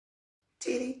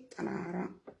Tiri tarara.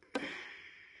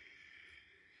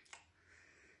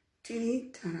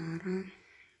 Tiri tarara.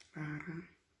 Rara.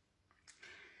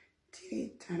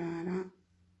 Tiri tarara.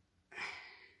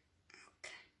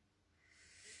 Okay.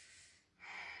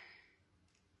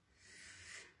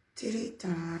 Tiri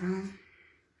tarara.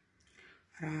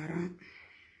 Rara.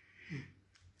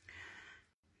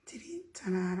 Tiri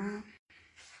tarara.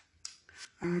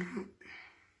 Rara.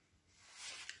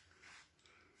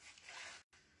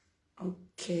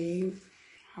 Okay,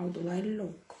 how do I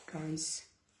look, guys?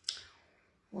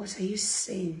 What are you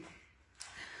saying?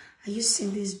 Are you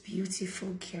seeing this beautiful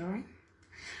girl?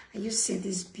 Are you seeing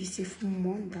this beautiful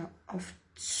mother of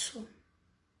two?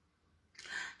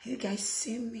 Are you guys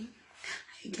seeing me?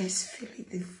 Are you guys feeling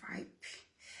the vibe?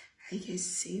 Are you guys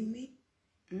seeing me?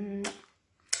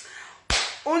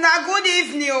 Una good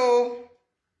evening.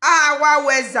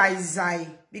 Where's Zai?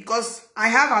 Because I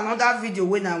have another video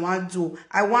when I want to do.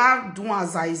 I want to do a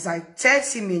Zai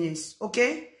 30 minutes,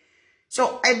 okay?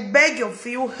 So I beg of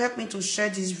you, help me to share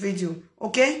this video,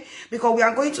 okay? Because we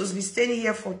are going to be staying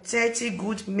here for 30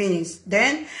 good minutes.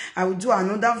 Then I will do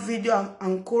another video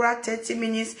and Kura 30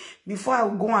 minutes before I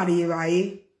will go and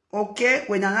Rirai, okay?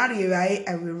 When I'm not Rirai,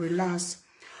 I will relax.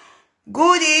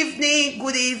 Good evening,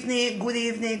 good evening, good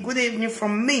evening, good evening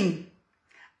from me.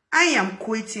 I am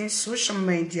quitting social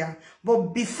media,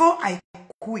 but before I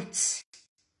quit,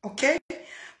 okay?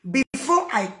 Before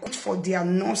I quit for their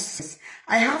nonsense,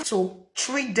 I have to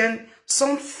treat them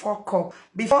some fuck up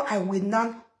before I will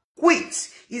not quit.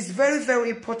 It's very,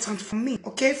 very important for me,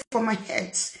 okay? For my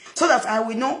head, so that I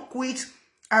will not quit.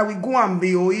 I will go and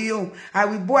be I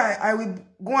will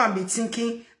go and be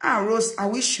thinking, Rose, I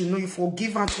wish you know you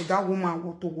forgive her to that woman.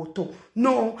 Woto.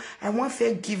 No, I want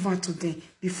to give her to them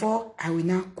before I will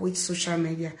not quit social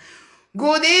media.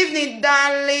 Good evening,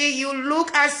 darling. You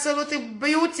look absolutely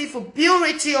beautiful.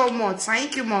 Purity or more.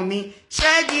 Thank you, mommy.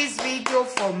 Share this video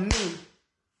for me.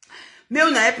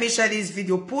 Mila, help me share this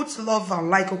video. Put love and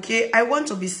like, okay? I want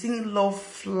to be seeing love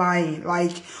flying.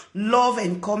 Like, love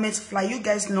and comments fly. You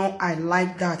guys know I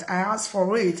like that. I ask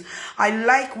for it. I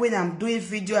like when I'm doing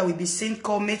video, I will be seeing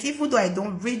comments. Even though I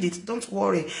don't read it, don't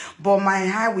worry. But my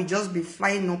heart will just be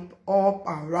flying up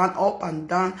and around, up and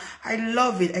down. I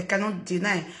love it. I cannot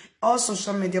deny. All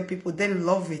social media people, they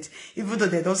love it. Even though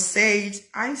they don't say it,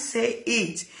 I say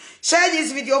it. Share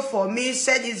this video for me.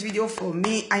 Share this video for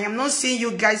me. I am not seeing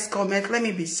you guys comment. Let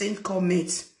me be seeing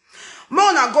comments.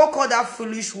 Mona go call that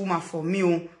foolish woman for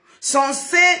me. Some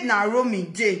say na Romy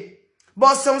day.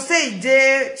 But some say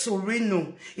day to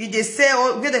Reno. If they say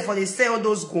where for they say all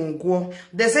those gongo.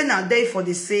 They say na day for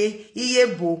they say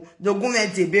iyebo the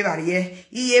gume de bevarie.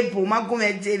 Iyebo ma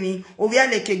gume de mi. Ovia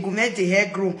leke gume de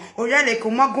hair grow. Ovia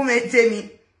leke ma gume de mi.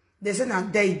 They say na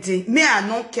day. Me I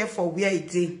don't care for where it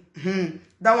day.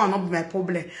 That one not be my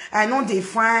problem. I know they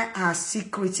find a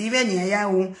secret. Even near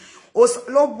own.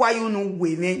 Lord, why you know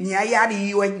women? Near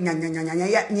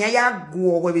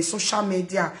go with social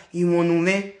media. You want to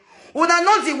me? Una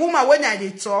not the woman when I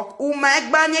talk.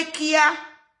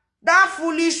 That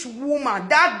foolish woman,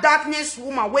 that darkness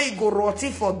woman, where you go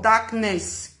rotting for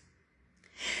darkness.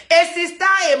 A sister,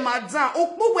 a madam,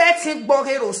 who waiting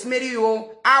boge Rosemary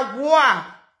o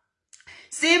agua.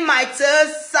 See my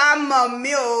Sam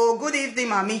mommy. Oh, good evening,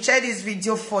 mommy. Share this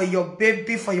video for your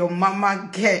baby, for your mama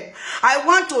girl. I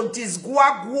want to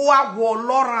Disguagua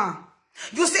Laurent.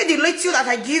 You see the little that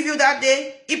I give you that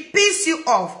day, it pisses you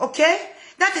off, okay?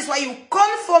 That is why you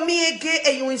come for me again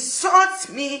and you insult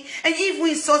me and even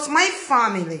insult my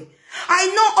family. I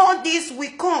know all this will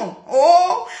come.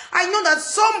 Oh, I know that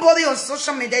somebody on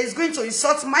social media is going to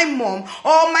insult my mom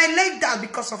or my late dad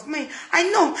because of me. I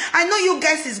know you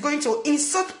guys is going to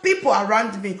insult people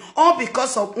around me all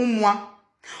because of Umwa.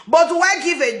 But do I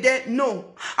give a day?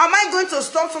 No. Am I going to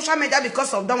stop social media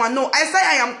because of that one? No. I say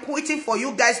I am quitting for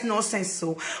you guys nonsense.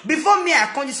 So before me,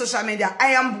 I come to social media. I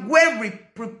am well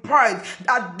prepared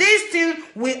that this thing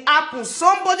will happen.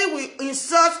 Somebody will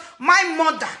insult my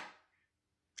mother.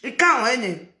 It can't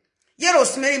end.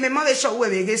 Rosemary, me mother show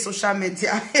we against social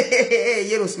media.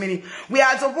 Rosemary, we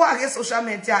are to go against social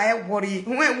media. I worry.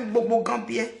 When we come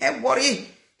here, I worry.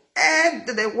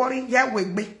 They worry. Yeah, we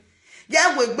be.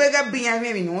 Yeah, we beg be a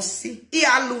very no see.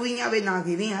 Yeah, Louis, I will not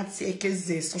give in at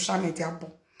the social media.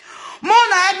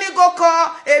 Mona, let me go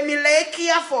call a Mila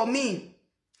Kia for me.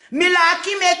 Mila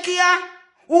Akim Kia,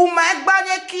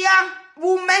 Umag Kia,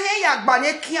 Umeya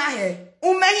Banekia he.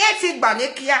 Umeyeti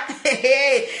Banekia.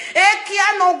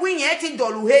 Ekia no win yeti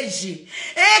doluheji.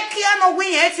 Ekia no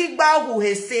win yeti bahu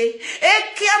hese.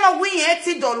 Ekia no win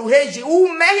yeti doluheji.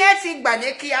 Umeyeti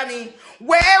Banekia ni.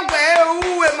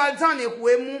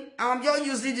 I'm just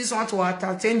using this one to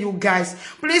entertain you guys.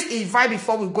 Please invite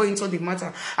before we go into the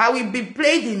matter. I will be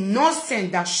playing the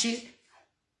nonsense that she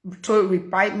to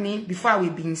reply me before I will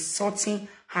be insulting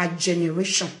her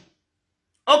generation.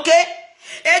 Okay?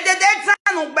 Ekies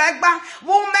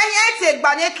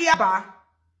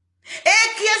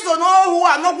no who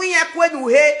are no we kwenu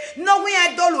he no we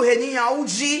dolu he ni ya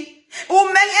uji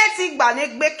umenye gba ne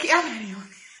gbe kia.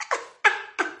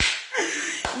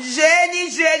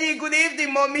 Jenny, good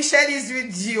evening, mommy. Share this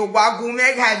video. Wagu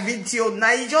make her video.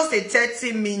 Now it's just a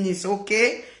 30 minutes,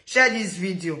 okay? Share this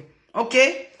video,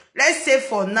 okay? Let's say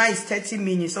for now it's 30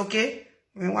 minutes, okay?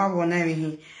 You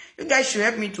guys should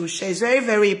help me to share. It's very,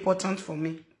 very important for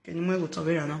me. Help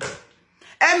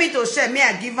me to share. May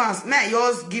I give us? May I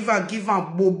yours give her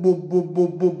bo.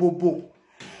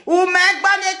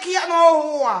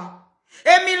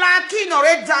 Emilaki no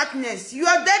red darkness. You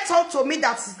are there talk to me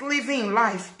that's living in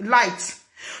light.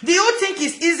 Do you think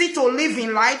it's easy to live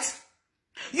in light?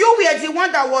 You were the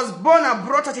one that was born and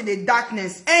brought out in the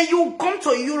darkness. And you come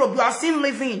to Europe, you are still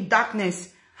living in darkness.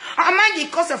 Am I the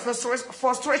cause of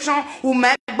frustration?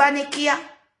 Emilaki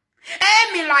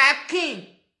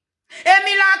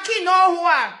no who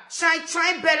are.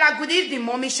 Shine Bella, good evening,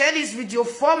 mommy. Share this video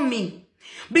for me.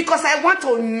 Because I want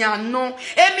to know.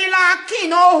 Emilaki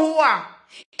no who are.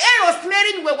 Eros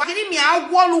marrying we wakini mi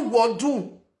awolu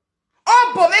wodu.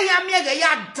 Oh, bobe ya miege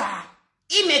yada.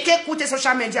 Imeke kute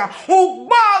social media.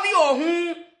 Ugbavi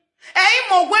ohun.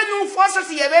 Mo gwenu force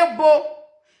si yebo.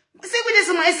 See with this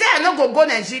man, I say I no go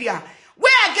Nigeria.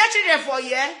 Where I get you there for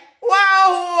ye?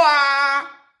 Wow.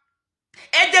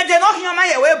 They no hiyoma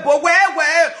yewe bo we.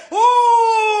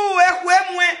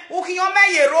 Mwe. Ukiyoma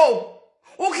yero.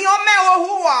 Ukiyoma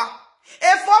ohuwa.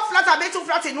 A 4 flat, a bit 2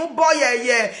 flat, no boy,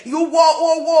 yeah. You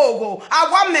go. I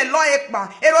want me loekba.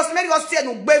 It was made us say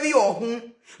no baby or whom.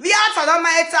 We are to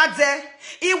my there.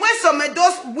 It was some of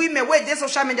those women where they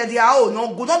social media, they are all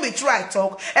no good, not be true. I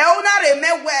talk. I only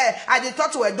remember where I did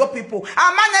talk to a dog people.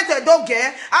 A man at a dog, a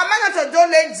man at a dog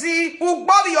lady who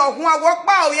bobby or who I walk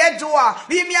by your door.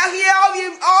 We me here,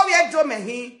 all we do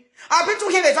me. I been to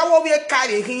him as I will be a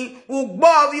carry him who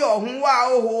bobby or who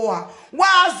are.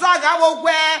 Wow, Zaga will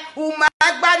wear who my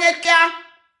baneka.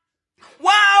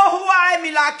 Wow, who I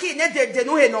me like it, they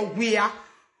know no weir.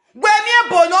 Where me a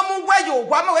bono where you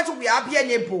want to be a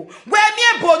pianebo. Where me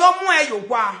a bono where you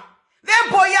wa. Then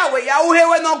boy away, I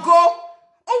will not go.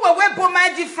 Oh, we put my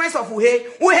difference of we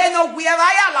no where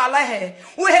I la he.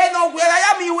 We no where I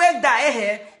am you where die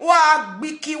he. Wa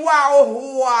biki wa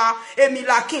oh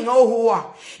Emilaki no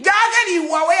hoa. Jagani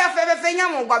wa we a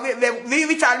fefenyam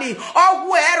Italy. Oh,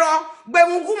 where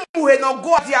Bemugu no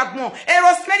go at Yagmo.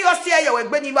 Eros Medios here,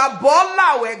 when you are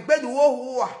bola, we bedu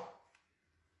hoa.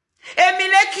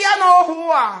 Emileki no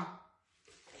hoa.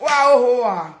 Wow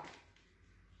hoa.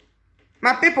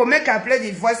 My people make I play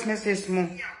the voice message more.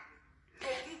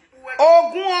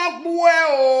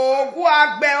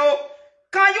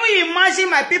 Can you imagine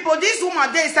my people? This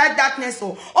woman they inside darkness.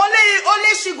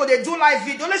 Only she go to do live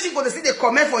video. Only she go to see the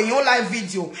comment for your live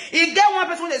video. If get one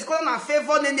person that's calling her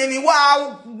favor, then they mean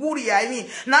wow, worry. I mean,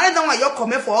 now I don't want your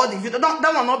comment for all the video.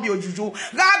 That will not be a juju.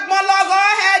 God, go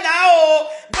ahead now.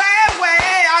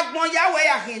 Where Agmo Yahweh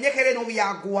ahin. You can't know we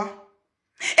are go.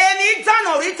 Any done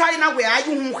or Italy now where are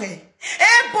you?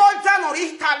 Ebo done or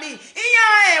Italy.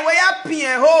 Iya we are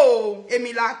pien ho.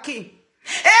 Emilaki.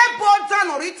 Ebo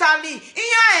done or Italy.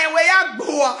 Iya we are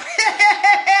boa.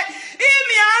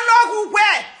 Imi anlogu we.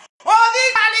 Oh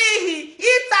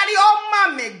Italy oh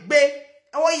mamegbe.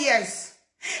 Oh yes.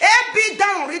 Ebi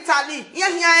done or Italy.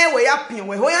 Iya we are pien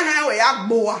we. Ho ya we are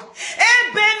boa.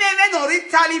 Ebe ne or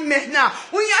Italy mena.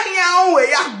 Uya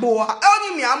we are boa.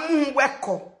 Oni mi amu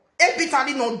weko.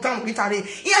 Italy no down Italy.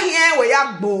 Here we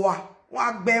are boa.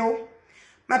 What bell?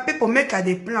 My people make a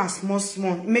they plan small.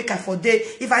 Make a for day.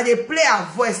 If I they play a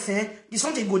voice, the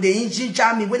something go the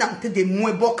ginger me when I take the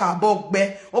more boka bog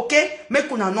be. Okay?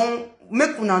 Make una no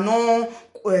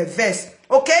verse.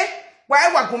 Okay?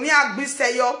 Why wa go me agbi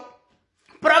say yo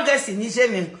progress in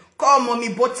Nigeria. Call mommy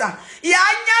butter. Ya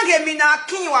nyage mi na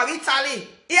king wa Italy.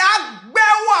 Ya gbe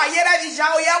wa yere di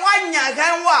jawo ya wa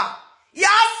nyaga wa. Ya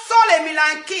sole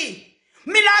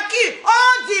Milaki,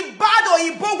 all the bad or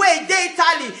Igbo way they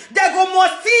Italy, they go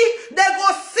see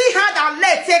how that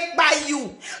let take by you.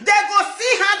 They go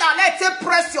see how that let take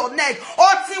press your neck.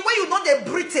 Or see when you know they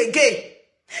breathe again.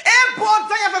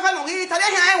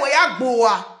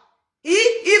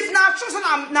 If not true,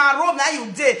 na robe na you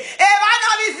day.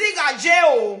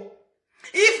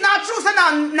 If not true,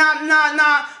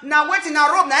 na waiting na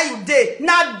robe na you dey.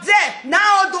 Na there.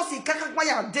 Now all those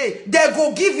ikakakwa dey. They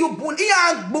go give you bull.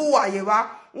 Iya gbo ayewa.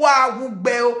 Wa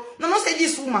wubeo. No say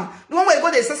this woman. The one where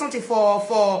go they say something for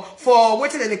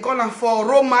waiting in the corner for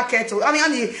road market. I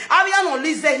mean no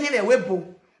list there here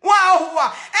webo.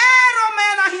 Wow.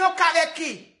 Romana hiyo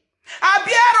kaveki.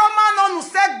 Abia Romano no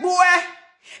se gboe.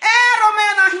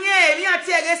 Romana here ni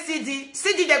atiege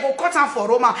CD they go cut am for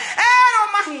Roma.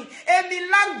 Roma hi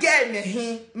Milan girl me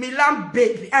hi Milan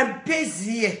baby and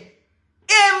busy.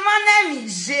 Mane mi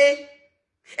je.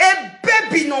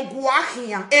 Baby no gwa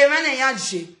hia. Mane ya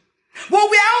je. Wo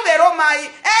we a Roma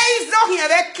izo hia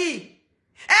veki.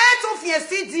 To fie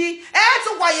CD.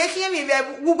 To wa ye hia mi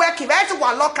we work to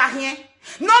wa loka hia.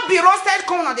 Not be roasted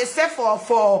corn on the set for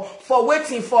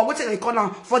waiting the corner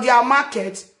for their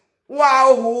market.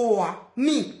 Wow,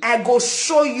 me, I go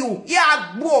show you.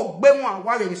 Yeah, go be one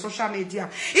worry with social media.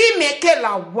 He make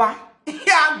la wa.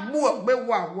 Yeah, go be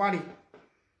one worry.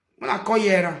 When I call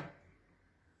here.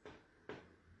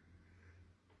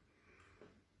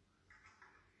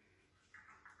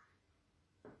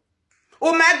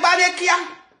 Oh my God, kia.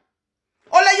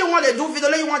 Only you want to do video,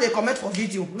 only you want to comment for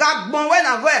video. Ragbon when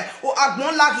I wear, or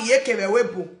agbon like ye kere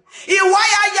webo. Why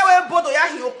ya webo to ya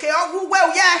hi okay? Or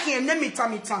well ya hi ne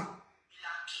mita.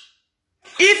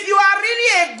 If you are really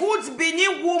a good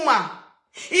Benin woman,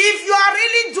 if you are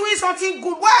really doing something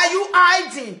good, why are you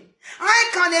hiding?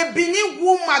 How can a Benin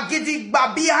woman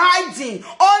be hiding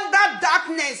under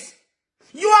darkness?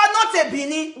 You are not a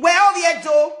Benin. Well, you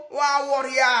do. Wow,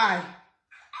 warrior.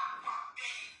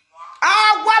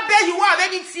 What bet you are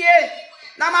ready to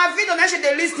now my video nation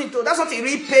they listening to. That's what you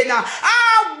repay now.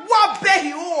 What bet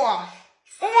you are?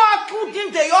 What could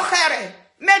in the your hair?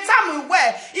 Metamu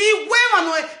where? He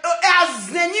went as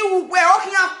the new way. Off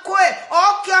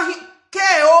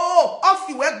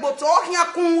you work, but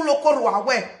kun lokorwa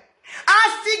we.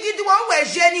 Asigidi wa we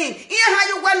jeni. Iya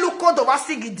you we lokodo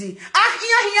asigidi.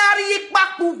 Iya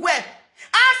back we.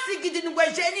 Asigidi we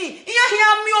jeni.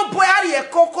 Iya mi oboyari e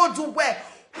koko du we.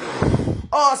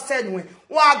 Oh, said we.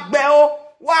 Wa gbeo,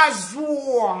 wa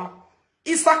zuwa.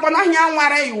 Isakwana nya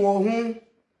nware iwo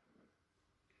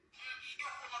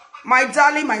My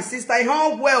darling, my sister, I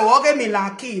hope well, oge mi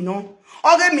laki, no?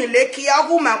 Oge mi lekia,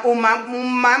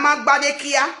 mama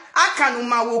badekia, akan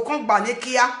wokon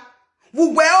badekia.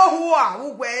 Wugweo huwa,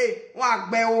 wa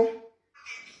gbeo.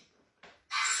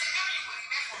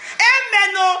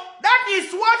 Amen, that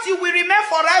is what you will remain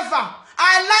forever.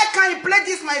 I like how he play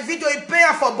this my video, he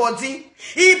prayer for body.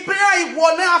 He prayer, he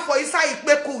wanna for his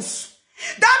bekus.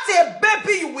 That's a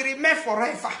baby you will remain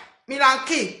forever.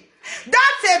 Milanki.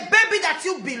 That's a baby that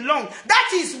you belong.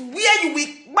 That is where you will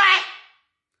buy.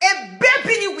 A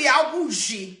baby ni we are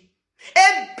wuji.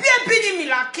 A baby ni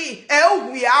Milanki.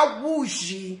 We are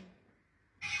wuji.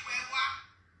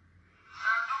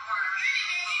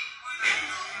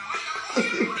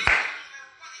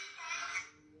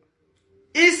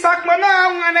 Isakmana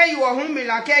wana you are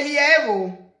Milake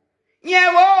here.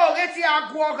 Yewo, geti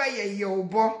agwoga ye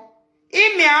yobo.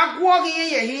 Ime agwoga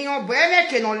ye hiyo bene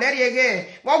ke no lerege.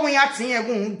 Wo ya tin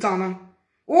egun tana.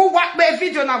 Wo wa pe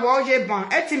video na wo je ban.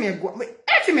 Etime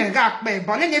ga pe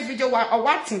ban ne video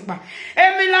wa tin pa.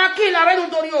 Milake la re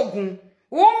dori ogun.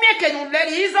 Wo me ke no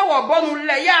leri izo wo bonu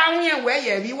le ya awun ewe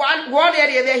ye bi wo le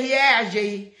re here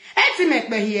aje. Etime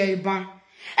pe here ban.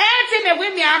 Me we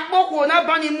mi akpoko na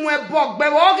bani mu ebo gbe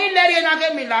wo gi leri na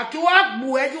ge mi la ki wa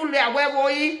gbu eju le awewo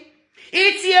yi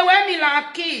iti ewe mi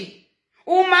la ki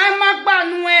o ma gba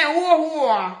nu e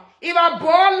wo a iba bo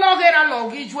logera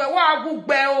logi ju e wa gu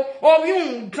gbe o wi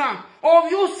un dan o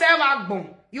wi serve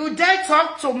agbon you dare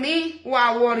talk to me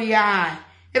wa warrior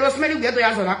Rosemary we do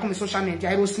ya zo la come social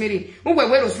media Rosemary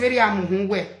we Rosemary amuhun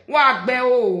we wa gbe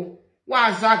o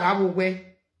wa zaga wo we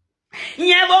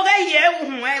Nye boge ye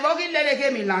uhun boge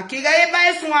lelege mi la ki ga e ba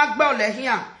esun agbe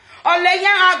olehian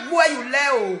agbo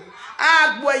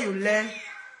you le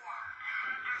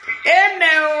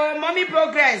o mommy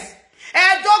progress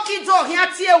doki do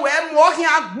hian ti ewe mo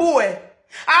hian agbo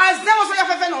as dem so ya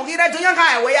fefe no ri rejo yan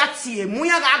ga ewe ya ti mu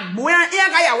yan ga agbo yan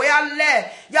ga ya we ya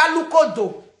le ya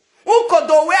lukodo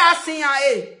ukodo we asin ya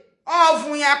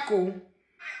ovun yan ko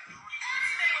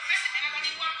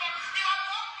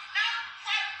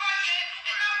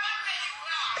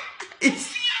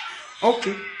It's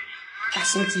okay.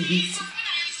 That's not it.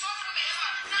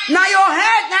 Now your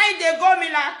head, now they go me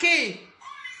like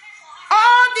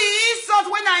all the insults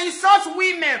when I insult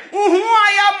women.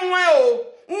 I am well.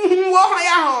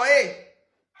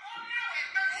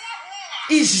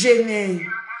 It's gêné.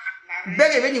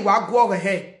 Beg when you walk over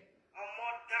here.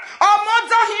 Oh,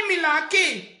 mother him like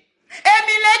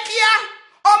Emilekia.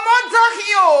 Oh,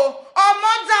 Omodahi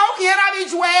Omoda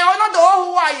Yeravijwe, Ono do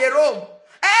Huayero.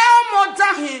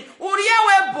 Omodahi,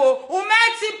 Uriewebo,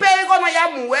 Umeti Pegona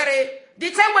Yamuere. The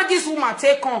time when this woman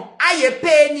take on, I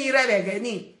pay ni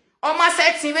revegeni. Oma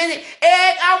setting when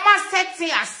Oma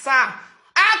setting asa.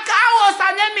 Akawo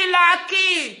sanemi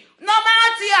laki. No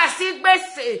matter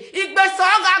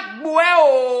Igbesoga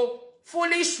bueo.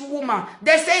 Foolish woman.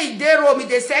 They say they roam,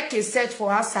 they say cassette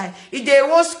for outside. If they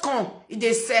roast corn, if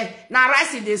they say, na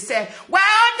rice if they say.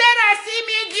 Well, then I see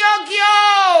me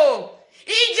gyo.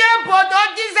 Ije bodo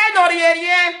design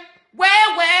orierie.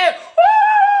 Where.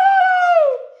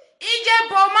 Ije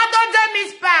bo mado de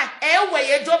mispa.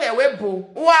 We drove away bo.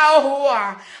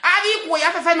 Wow. Avi ko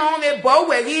ya fefe no me bo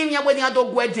we ri nya we ni ado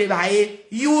gwede bae.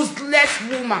 Useless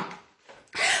woman.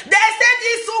 They say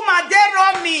this woman they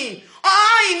roam me.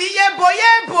 Ini yebo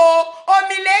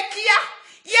omilekia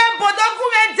yebo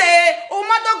documente o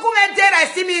ma documente ra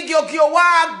simi gyogyo wa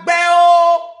gbe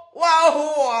o wa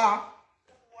ho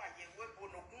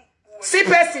si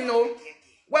person o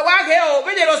we wa ge o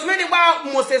be de los many wa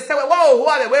moses se we wa ho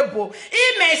wa webo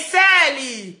I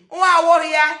meseli wa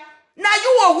warrior. Now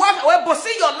you will work we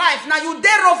see your life. Now you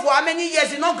dey rough for how many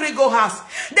years you no gree go house.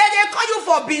 Then they call you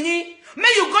for Bini.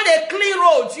 May you go the clean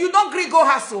roads. You don't gree go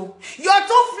hustle. You're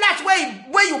too flat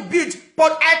where you build.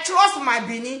 But I trust my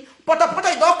Bini. But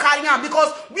you don't carry on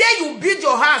because where you build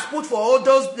your house put for all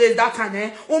those days that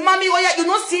kind oh mommy, you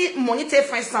don't see money take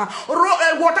first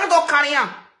water don't carry on.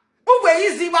 Where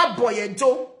is it boy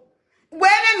do?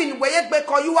 Where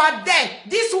you are there.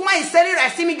 This woman is selling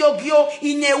Rasimigogio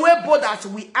in a way that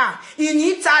we are in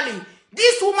Italy.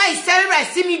 This woman is selling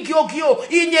Rasimi Gyogyo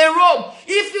in a Rome.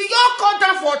 If you don't come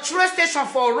down for train station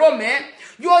for Rome,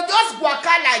 you'll just walk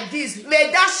out like this.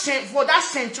 For that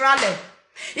central.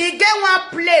 It get one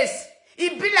place.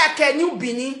 It be like a new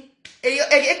Bini.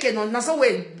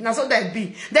 That's that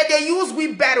be. That they use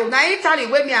wheelbarrow. Now Italy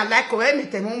where me I like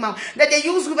that they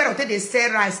use wheelbarrow till they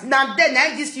sell rice. Now then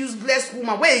I this useless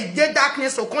woman where they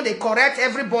darkness so can they correct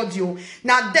everybody.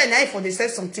 Now then I for they say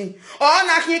something. Oh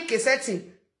na here cassette.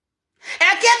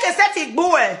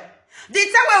 The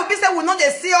time we say we know they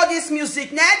see all this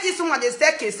music. Now this woman they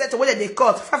say cassette where they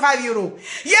cut €5.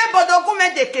 Yeah, but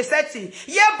document the cassette.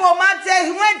 Yeah, but mate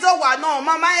when do no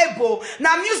mama ebo.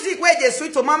 Now music where they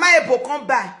sweet to mama ebo come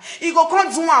buy. He go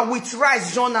come do one with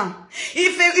rice journal.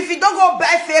 If you don't go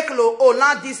buy fake lo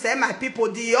Hollandis, my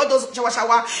people, the all those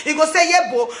shawa. He go say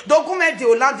yeah, but document the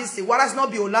Hollandis. What has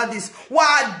not be Hollandis?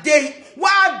 What day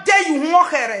you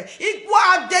mohere?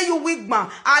 What day you wigman?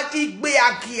 And igbe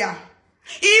agia.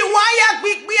 Iwaya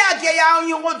gbigbi ageya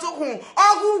oyunwodogun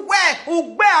ogugbe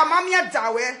ugbe amamia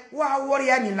dawe wa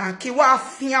warrior Mila ki wa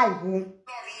fian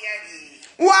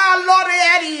wa lore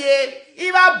eri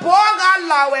iba boga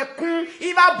lawe kun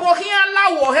iba bohian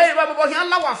lawo he iba bohian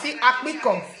lawa fi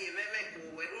apiko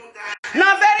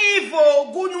na very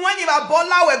evil good when iba bo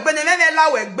lawe gbe ne me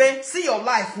lawe gbe see your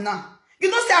life now. You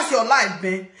know, see as your life,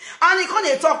 man. And he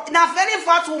can't talk. Now, very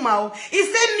fat woman. He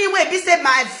said me way, he said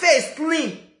my face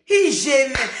clean. He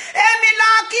jame.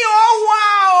 Emilaki, oh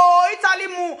wow, Italy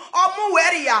mu, omu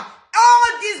weria.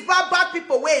 All these bad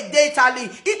people where they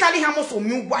Italy hamos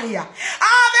omu warrior.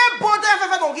 Ave bodo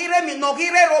fefe no gire mi no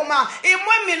gire Roma.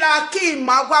 Emwe Milaki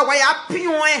magwa wa ya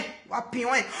pion.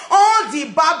 All the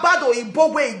babado ibo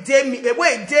where they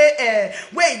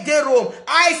Rome.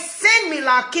 I send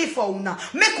Milaki for una.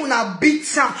 Make una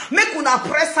beat am, make una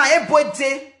press am boy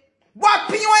de. Wa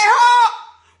pion ho.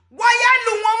 Why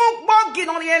you want to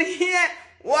on here?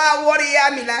 Wa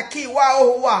warrior Milaki,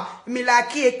 wa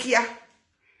Milaki ekia.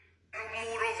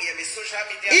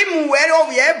 Imuwero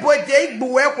we boy de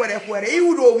buwe kwere.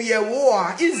 Iuro we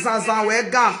war. Izazan we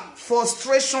gan.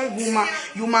 Frustration woman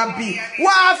you might be.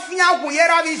 Wa afia ku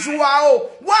yera visuwa o.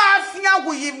 Wa afia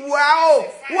ku yiwa o.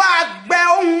 Wa gbe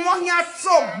ohun ya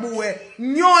so buwe.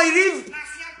 Nyo iri.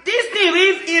 This thing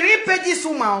iri pay this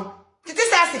woman.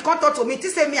 This has to come to me.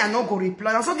 This say me I not go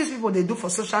reply. That's what these people they do for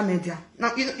social media.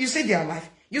 Now you see their life.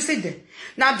 You see them.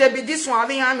 Now there be this one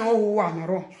having an oh one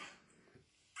wrong.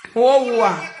 Oh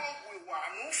wow.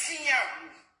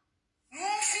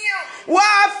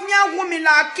 Wafia woman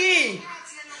like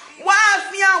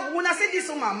Wafia when I say this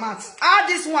one mat. Ah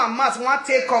this one mat want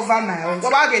take over my own. Go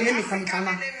back name me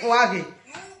Santana. Wage.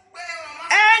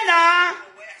 And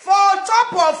for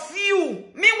top of you,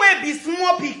 me will be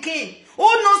small picking. Who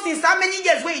knows since how many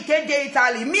years where you take the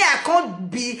Italy? Me, I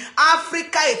can't be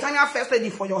Africa Italian first lady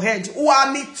for your head. Who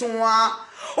are me to Milaki?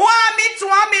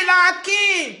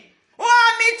 Who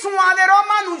are me to the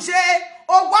Roman Uje?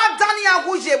 Oh, what Dania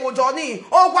Guje Wodoni?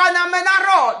 Oh, what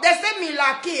Namenaro? They say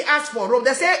Milaki ask for rope.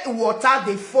 They say water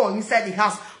they fall inside the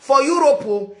house. for Europe,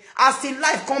 oh, as the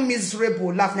life come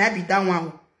miserable, laugh, now be that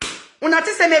one. Una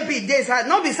think say maybe days,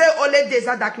 not be say only days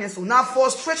are darkness, now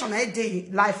frustration every day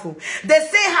life. They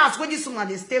say house when this woman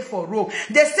they stay for row.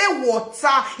 They say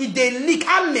water, if they leak,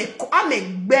 I'm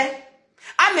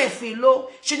a filo.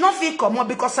 She not feel come up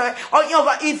because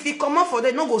if he come up for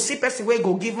them, no go see person where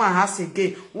go give her house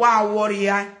again. Wow,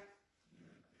 warrior.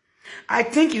 I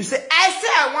think you say, I say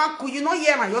I want quit. You know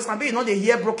hear my husband, but you know they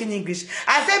hear broken English.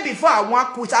 I said before I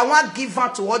want quit, I want give her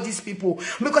to all these people.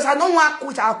 Because I don't want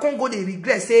quit, I can't go they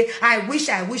regret. Say, I wish.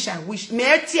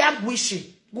 Me tia wishing.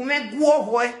 Go me go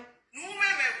boy.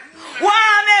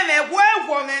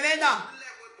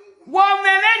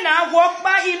 Walk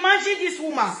by. Imagine this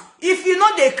woman. If you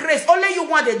know they craze, only you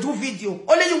want to do video.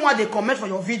 Only you want to comment for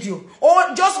your video.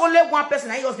 Or just only one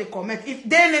person I use the comment. If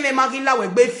they name Magila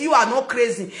will be, if you are not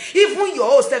crazy, even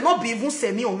your host not be even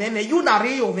say me or meme, you not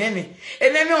real meme.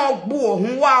 And then on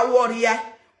boo, wow warrior.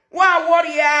 Wow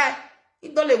warrior.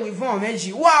 It don't let with one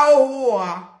energy.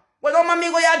 Wow. Well, mama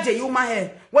go ya de you my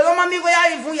hair. Well, mama go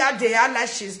ya even ya de ya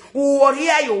lashes.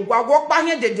 Warrior you walk back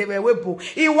here de webo.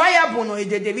 I wire bono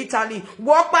de Italy.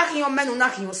 Walk back your men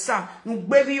knock your son.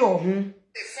 Baby or whom.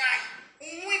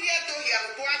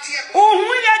 Oh,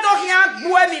 we don't hear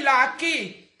boy Mila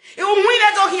Akim. You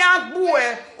don't hear boy.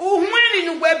 Oh, when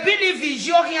we believe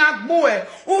you hear boy.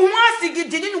 Oh, once you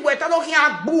didn't wait, I don't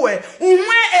hear boy. Oh,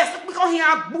 when is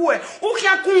hear boy. Oh,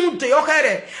 can come to your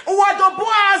head. Oh, what the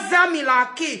boy Zamila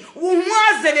Akim. Oh,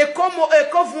 once they come a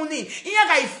coffee.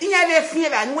 Here,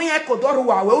 fear and when I could do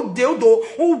I will do.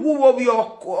 Oh, who will be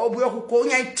your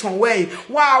coin way.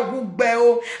 Wow, who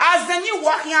bell. As the new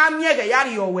walking out near the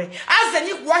yard way. As the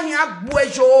new walking out boy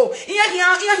Joe. Here,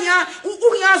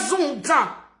 who has zoomed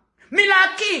down.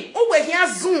 Milaki, who we here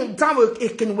zoom down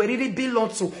it can really belong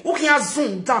to. Who can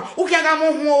zoom down? Who can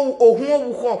go home or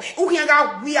who can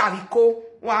go we are go?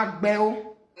 What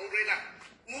bell?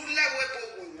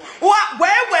 What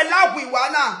where love we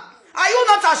wanna? Are you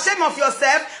not ashamed of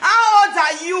yourself? How old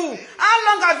are you? How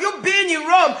long have you been in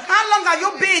Rome? How long have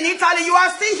you been in Italy? You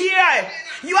are still here.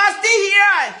 You are still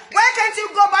here. Where can't you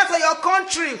go back to your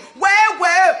country?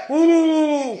 Where?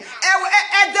 Ooh.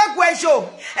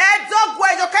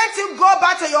 Can't you go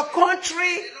back to your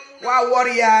country? Wow,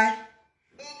 warrior.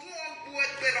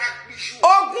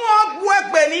 Ogun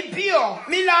ogwe mi bio.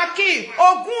 Milaki.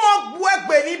 Ogun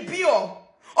ogwe mi bio.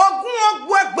 Ogun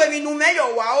ogwe mi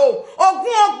numeyo wa o.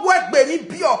 Ogun ogwe mi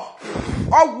bio.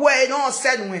 Ogwe no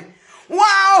said when.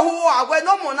 Wow, we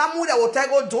no mona mu de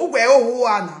wotego do we o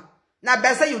ana. Na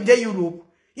bese you dey Europe.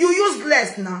 You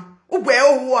useless na. Ugwe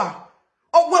o a.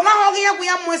 Ogwe ma hogi ya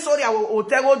kuya mo sorry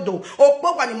wotego do.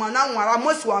 Okpo ni mana nwara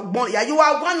mo so agbon ya. You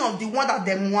are one of the one that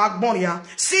them agbon ya.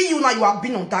 See you now, you have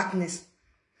been on darkness.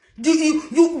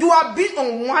 You have been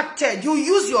unwanted. You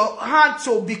use your hand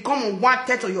to become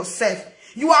unwanted to yourself.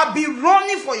 You have been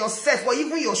running for yourself or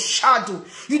even your shadow.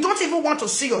 You don't even want to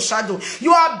see your shadow.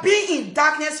 You have been in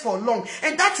darkness for long.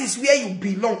 And that is where you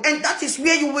belong. And that is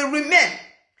where you will remain.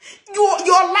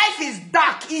 Your life is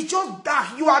dark. It's just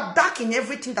dark. You are dark in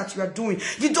everything that you are doing.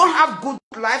 You don't have good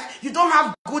life. You don't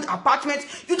have good apartments.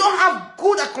 You don't have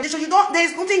good accommodation. There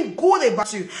is nothing good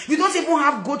about you. You don't even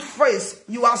have good friends.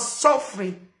 You are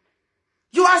suffering.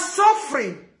 You are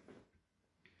suffering.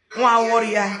 One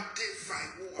warrior.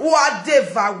 Wa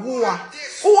devagua.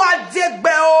 Wa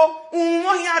debeo.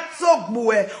 Umoya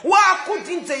togwe. Wa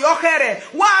kutinte yohere.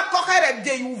 Wa kohere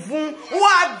de yuvun.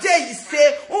 Wa de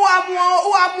ise. Wa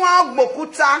mwa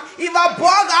gbokuta. Iva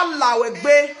boga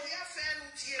lawegbe.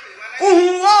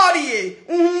 Warrior.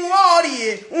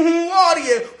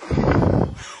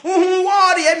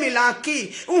 Warrior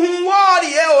Milaki.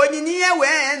 Warrior oniniye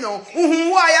weno.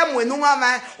 Waya mwenu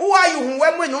mama. Wayu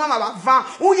huwe mwenu mama va.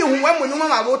 Uyu huwe mwenu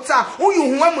mama bota. Uyu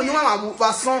huwe mwenu mama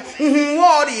vason.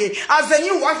 Warrior.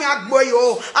 Azeni wahi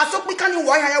agboyo. Asopikani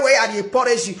wahi ya we adi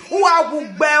poreji.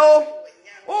 Uagugbeo.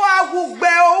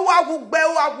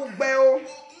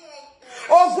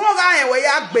 Ogun ga enwe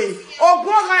ya gbe.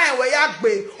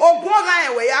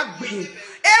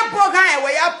 Ebo ga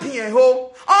enwe ya pin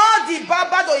ho. All the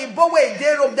baba do ibo way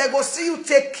dey room, they go see you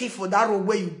take key for that road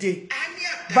where you dey.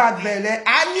 Bad belle.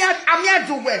 Amia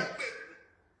do well.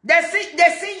 They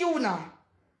see you now.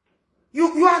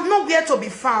 You are nowhere to be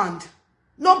found.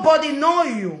 Nobody know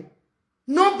you.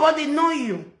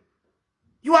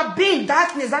 You are being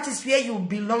darkness. That is where you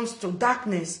belong to,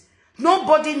 darkness.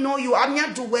 Nobody know you.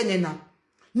 Amia do well now.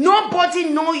 Nobody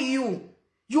know you.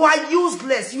 You are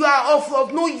useless. You are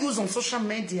of no use on social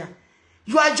media.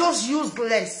 You are just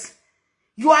useless.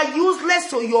 You are useless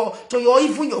to your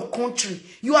even your country.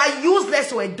 You are useless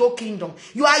to Edo Kingdom.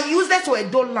 You are useless to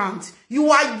Edo land.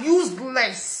 You are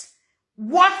useless.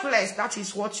 Worthless, that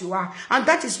is what you are. And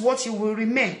that is what you will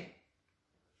remain.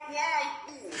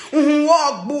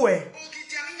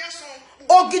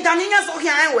 Ogidaninya so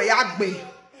hian we agbe.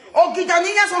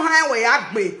 Ogidaninya so hian we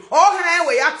agbe. O hian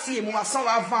we atie mu asan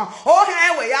wa van. O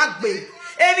hian we agbe.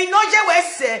 Ebi noje we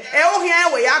se e o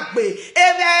hian we agbe.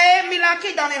 Ebe Mila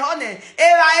ki dane hone.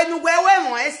 Eba enugwe we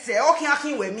mo ese o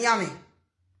hian we miame.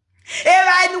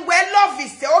 Eba enugwe love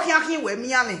is o hian we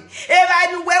miame. Eba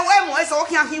enugwe we mo ese o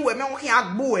hian we me o hian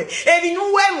agbo e. Ebi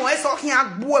nu we mo ese o hian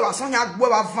agbo e wa so hian agbo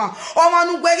wa van. O ma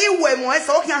nu gbe ri we mo ese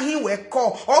o hian we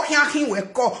ko. O hian we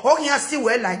ko. O hian si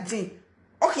we like din.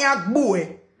 O hian agbo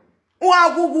e. O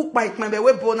agugu pa ipin be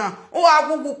we bona. O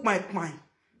agugu pa ipin.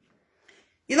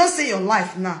 You don't see your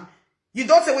life now. You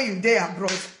don't say when you there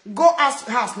abroad. Go ask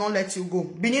house, not let you go.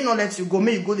 Benin not let you go.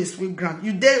 May you go the sweet ground.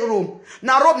 You there Rome.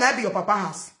 Now Rome now be your papa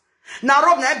house. Now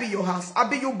Rome now be your house. I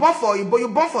be you born for you, but you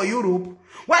born for Europe.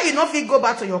 Why you not feel go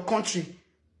back to your country?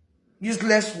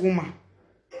 Useless woman.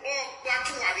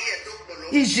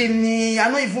 Ijini, I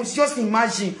don't even just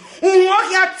imagine. Unwa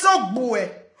here talk boy.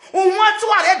 Unwa to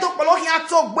are do polo here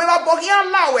talk boy. But here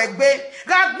la wegbe.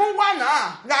 Gagbungwa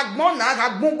na, gagbona,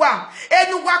 gagbungwa.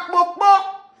 Enugwa popo.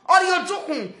 Or you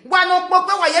jukun. Wano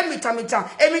popo wa ye mitamita.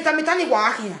 Mitamita ni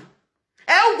wa here.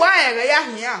 Wa ya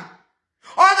here.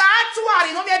 Oga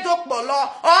atuari no be dok bolo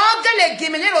o gele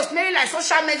gimene rosemary like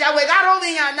social media we ga ro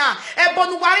yan na e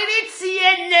bonu wari ri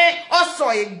tiene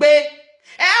oso egbe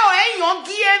o eyan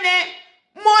giene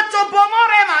moto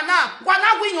bomore mana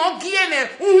gwana wi yan giene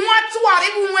uhun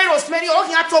atuari bu we rosemary o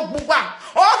hin atogbuwa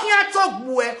o hin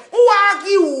atogbuwe uwa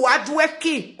gi uwa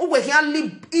dueki uwe hin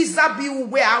li izabi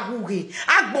uwe aguge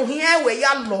agbo hin ewe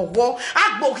ya lowo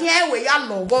agbo hin ewe ya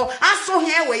lowo aso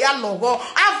hin ewe ya lowo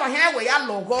afa hin ewe ya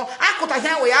lowo akota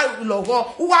hin ewe ya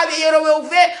lowo uwa be yerowe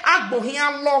uve agbo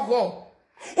hin lowo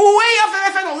uwe yo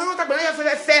fefe no wi ta ya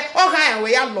fefe o han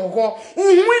ewe ya lowo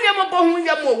uhun ile mo bo hun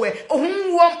ile mo we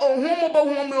ohun mo bo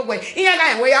hun mo we iyan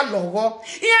ga ewe ya lowo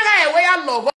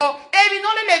ebi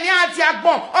no le mi ati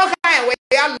agbon o han ewe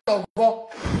ya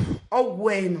lowo o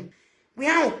bueno we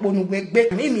are oponu gbegbe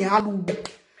mi alugbe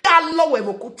ya lowe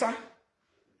bokuta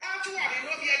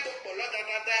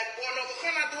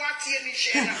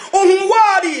ohun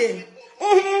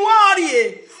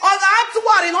worry oga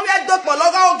atuwari no be dopo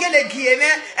loga ogele gieme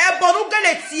e bonu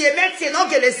gele tieme tie no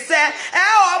gele se o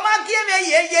ma gieme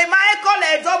ye ma e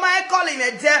kole do ma e kole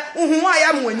me je ohun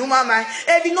aya mwenu mama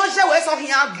e bi no je we so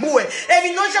hin agbo e bi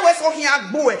no je we so hin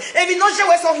agbo e bi no je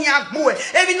we so hin agbo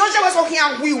e bi no je we so hin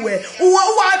agwiwe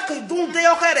uwa kidun de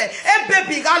okere e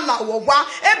baby ga lawo wa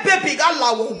e baby ga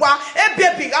lawo wa e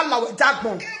baby ga lawo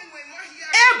dagbon e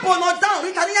bono down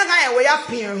ri tani ga ewe ya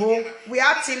pin ho we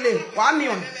atile wa mi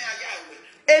on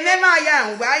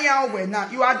now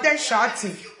you are there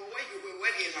shouting.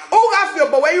 Oh, have your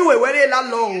boy, you were very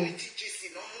low.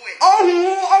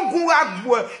 Oh, go up,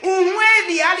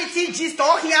 reality just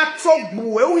all here talk,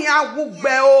 boo, here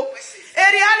bell. A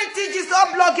reality just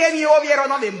all blocking you over here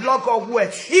on the block of way.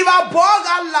 If a bog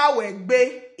allow it,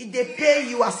 babe, if they pay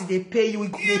you as they pay you,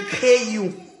 they pay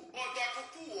you.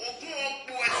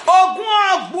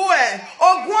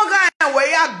 Ogun ga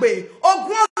we agbe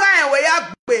ogun ga we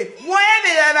agbe won e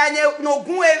be ba ne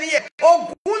ogun ewie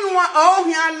ogun won o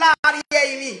hian laare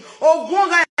imi ogun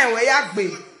ga we agbe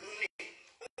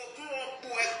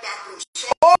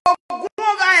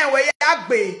ogun ga we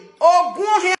agbe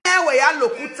ogun hian we ya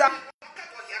lokuta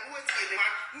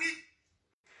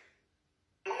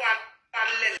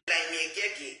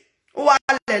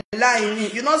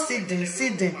you not sit them see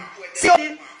this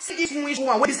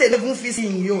one what you say even feel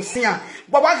in you see am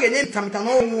but what get name tamita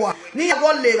no wo ni ya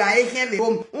go le ba e hien be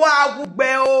home wa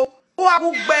agugbe o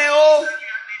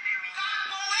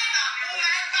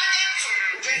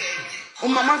o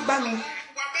mama gba nu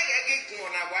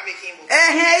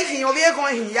ifin obi e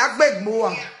kan hin ya gbegbo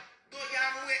wa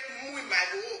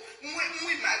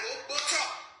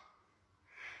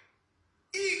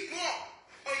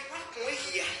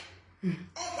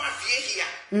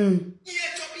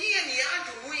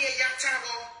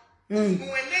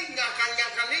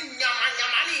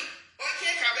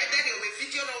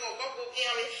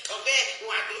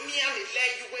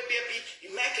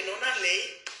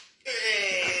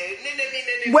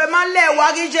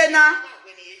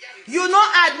you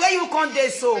know add where you come there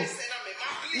so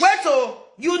wait oh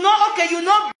you know okay you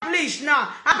know bleach now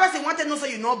how person want to know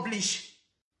say you know bleach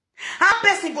how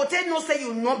person go tell no say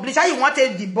you know bleach how you want to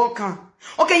debunk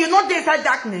okay you know there's that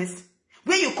darkness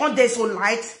where you come there so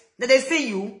light that they see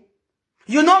you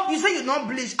know you say you know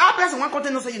bleach how person want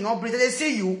to know say you know bleach that they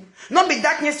see you not be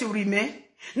darkness you remain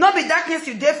not be darkness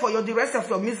you there for the rest of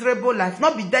your miserable life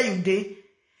not be there you there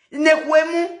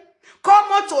nekwemu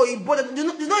Come out to Ibo.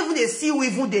 You don't even they see who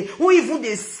even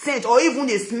they scent or even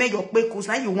they smell your pekos.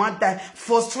 Now you want that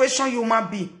frustration you might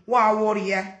be. Wow,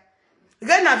 warrior.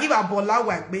 Then I give a bola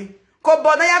wagbe. Ko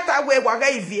bona ya ta we waga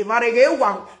ivie marege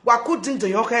wa kudin to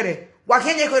your kere. Wa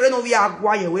kenye kere no vi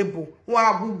agwa ye webo.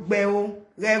 Wa gugbe o.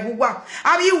 Regugwa.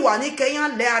 Abi wa ni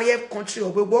Kenyan le are country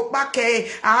o gbogbo pa ke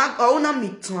o na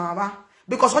mitan aba.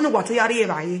 Because when you want to yari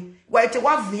ebaye, why te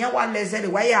wa via wa lezere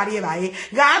wa yari ebaye,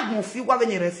 ga mo fi wa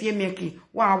venere fie meki,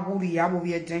 wa wuri ya bo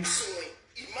vie den.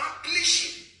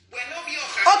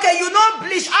 Okay, you not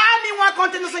bleach. I mean one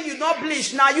content say you not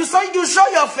bleach. Now you show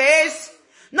your face.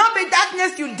 Not be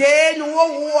darkness today, no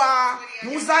wa.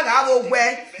 Musa ga wo we,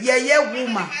 ye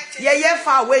woman. Ye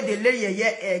far away the lay ye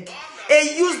egg.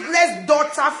 A useless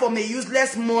daughter from a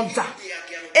useless mother.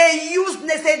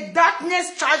 A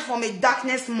darkness child from a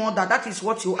darkness mother. That is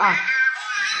what you are.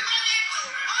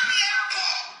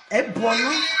 A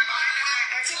bono.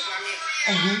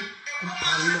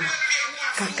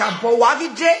 Kakabo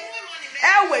wagije.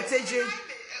 Weteje.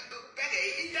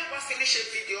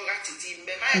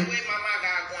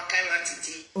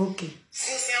 Okay.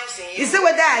 You see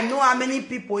whether I know how many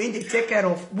people in they take care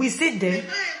of. We sit there.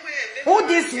 Who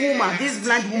this woman, this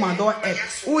blind woman don't help?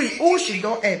 Who she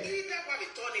don't help?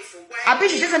 I bet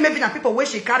she doesn't maybe that people where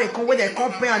she carry come where they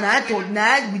come pay and I told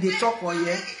night with the talk for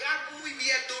you.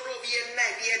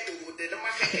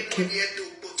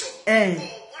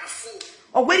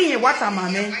 Or waiting in water,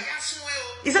 man.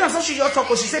 He said, so she your talk,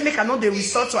 she said, make her know the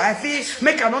resort. So I feel,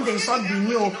 make her know the insult be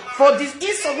new. For this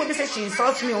insult, when they say she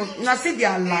insults me, and I see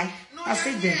their lie. I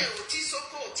see them.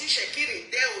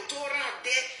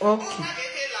 Okay.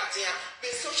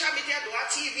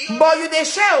 But you they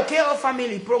share okay our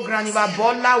family program you are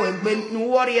bola we no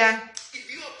warrior.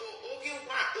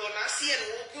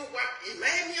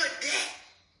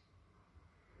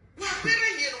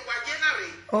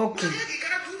 Okay.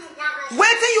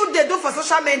 What do you they do for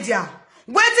social media?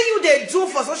 What do you they do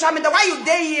for social media? Why you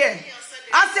there here?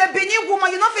 As a Benin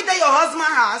woman, you not fit your husband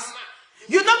house.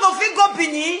 You not go fit go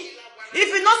Benin. If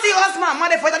you not see your husband,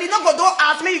 mother for that, you not go do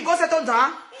ask me, you go settle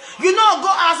down. You know, go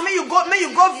ask me, you go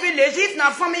village. If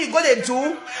not for me, you go they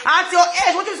do. At your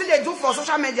age, what do you see they do for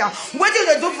social media? What do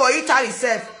they do for Italy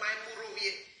itself?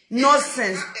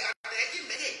 Nonsense.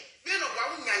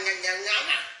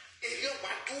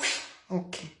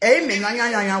 Okay. Amen.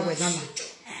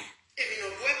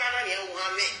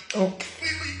 Okay.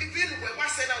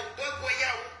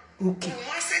 Okay.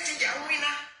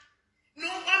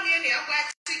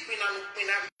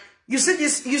 You see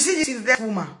this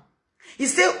woman. You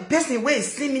say person where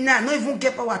is slimming now, not even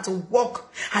get power to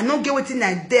walk. I not get waiting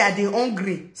like there, they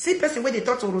hungry. See person where they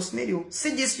talk to Rosemary.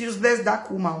 See this useless dark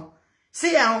woman.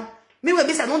 See how me when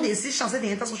I know the decision say they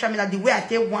enter social media the way I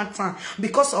take one time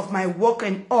because of my work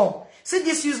and all. See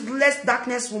this useless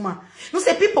darkness woman. You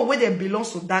say people where they belong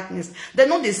to darkness, they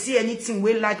know they see anything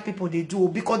where like people they do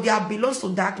because they are belongs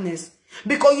to darkness.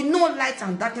 Because you know light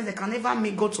and darkness, they can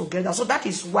never go together. So that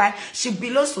is why she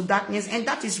belongs to darkness and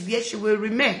that is where she will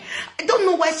remain. I don't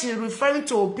know why she's referring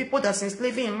to people that's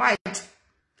enslaving in light.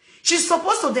 She's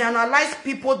supposed to analyze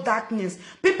people darkness.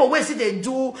 People where see they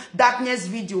do darkness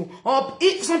video. Or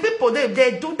some people,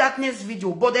 they do darkness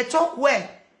video, but they talk where?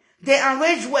 They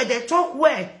arrange where? They talk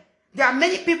where? There are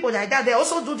many people like that. They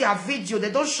also do their video.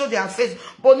 They don't show their face.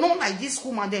 But not like this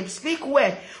woman. They speak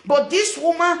well. But this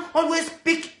woman always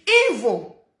speak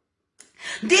evil.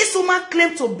 This woman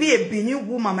claimed to be a Benin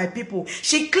woman, my people.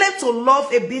 She claimed to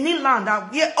love a Benin land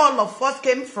where all of us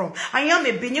came from. I am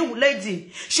a Benin lady.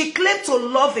 She claimed to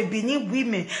love a Benin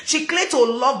woman. She claimed to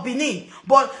love Benin.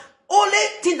 But only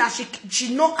thing that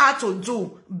she know how to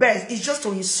do best is just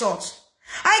to insult.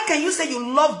 How can you say you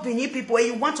love Benin people and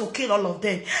you want to kill all of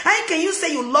them? How can you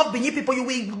say you love Benin people? You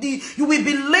will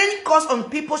be laying curse on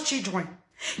people's children.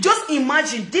 Just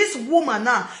imagine this woman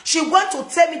now. She want to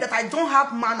tell me that I don't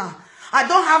have manner. I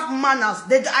don't have manners.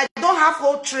 I don't have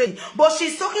whole trade. But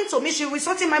she's talking to me. She's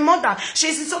insulting my mother.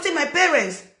 She's insulting my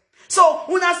parents. So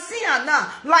when I see her now,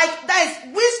 like that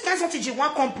is which kind of something she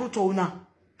want come prove to her now.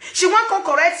 She want to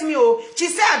correct me. Oh, she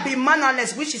said I be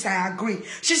mannerless, which is I agree.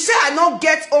 She said I don't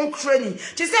get own training.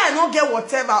 She said I don't get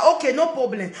whatever. Okay, no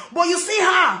problem. But you see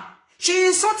her, she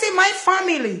insulting my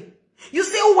family. You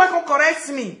see who want to correct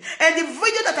me. And the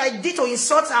video that I did to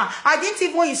insult her, I didn't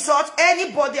even insult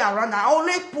anybody around her. I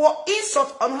only pour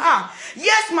insult on her.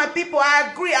 Yes, my people,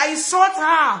 I agree. I insult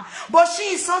her. But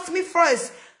she insults me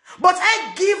first. But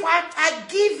I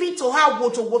give it to her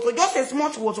water, just a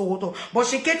small water. But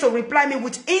she came to reply me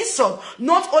with insult.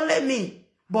 Not only me,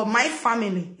 but my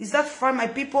family. Is that fine, my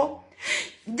people?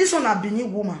 This one a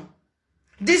Benin woman.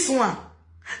 This one,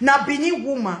 na Benin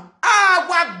woman.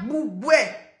 Agwa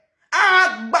gbugwe.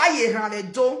 Agbaye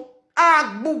raledo.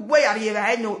 Agbugwe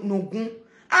ariera nogun.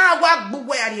 Agwa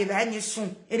gbugwe ariera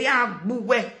nisun. Eri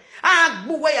agbugwe.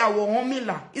 Agbugwe yawo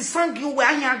Mila. Isangi we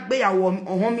anyagbe yawo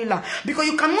Mila. Because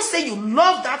you cannot say you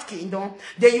love that kingdom,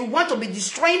 then you want to be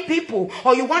destroying people,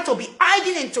 or you want to be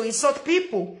hiding and to insult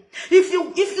people. If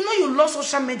you know you love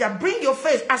social media, bring your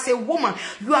face as a woman.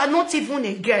 You are not even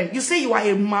a girl. You say you are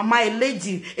a mama, a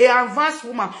lady, a advanced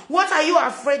woman. What are you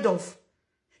afraid of?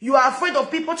 You are afraid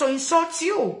of people to insult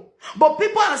you. But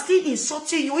people are still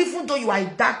insulting you even though you are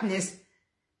in darkness.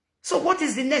 So what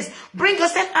is the next? Bring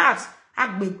yourself out.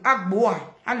 Agboa.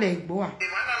 Alegboa.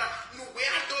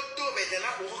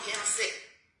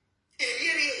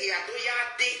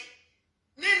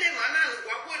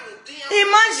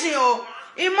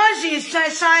 Imagine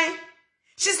shine.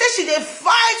 She said she dey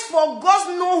fight for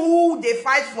God know who they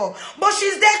fight for. But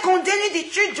she's there condemning the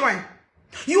children.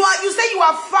 You say you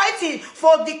are fighting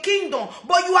for the kingdom,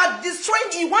 but you are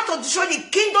destroying, you want to destroy the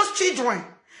kingdom's children.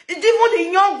 Even the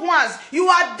young ones, you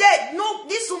are dead. No,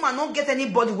 this woman don't get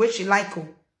anybody where she like her.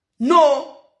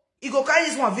 No. You go carry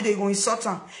this one video, you go insult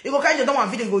her. You go carry the other one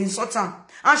video, you go insult her.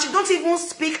 And she don't even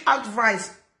speak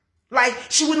advice. Like,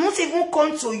 she will not even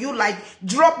come to you, like,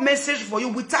 drop message for you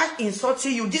without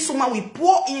insulting you. This woman will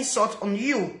pour insult on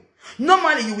you.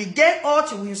 Normally, you will get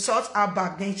hurt, you will insult her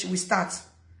back, then she will start.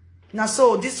 Now,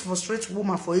 so, this frustrate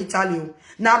woman for Italy.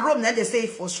 Now, Rome, they say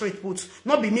frustrate, but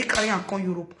not be me carrying and come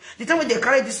Europe. The time when they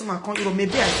carry this woman come Europe,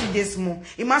 maybe I see this more.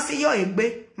 It must say, you're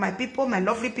a my people, my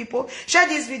lovely people. Share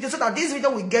this video so that this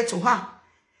video will get to her.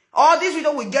 Or this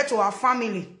video will get to her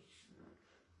family.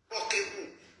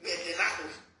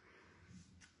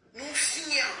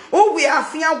 Oh, we are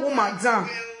fear woman down.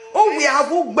 Oh, we are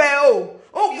who bell.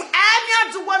 Oh, I'm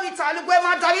not to one Italy, where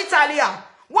my Italia.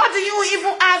 What do you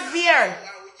even have here?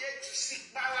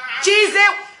 Jesus,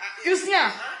 you see,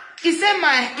 he said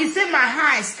my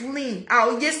hair is clean.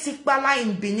 I'll just speak bala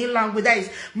in Benin language. That is,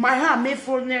 my hair made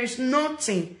for there is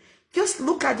nothing. Just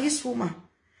look at this woman.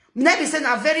 Maybe saying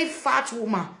a very fat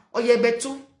woman. Or ye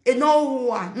betu, a no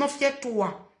one, not yet to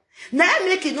her. Now I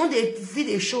make it know the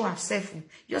video show herself.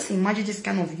 Just imagine this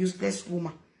kind of useless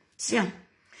woman. See,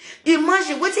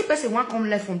 imagine what a person want come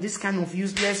left from this kind of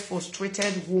useless,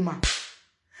 frustrated woman.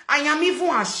 I am even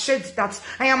ashamed that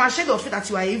I am ashamed of it that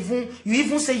you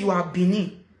even say you are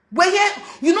Benin. Well, yeah,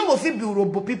 you know if it be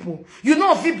Robo people, you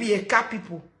know if it be a car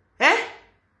people, eh?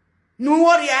 No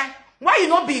worry, why you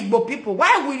not be Igbo people?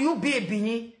 Why will you be a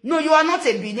Benin? No, you are not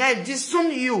a Benin. I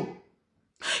disown you.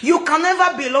 You can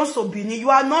never belong to Benin. You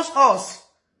are not us.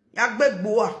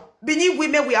 Benin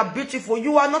women, we are beautiful.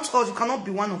 You are not us. You cannot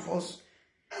be one of us.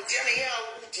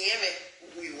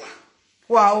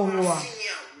 Wow.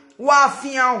 Wa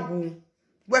fian wu.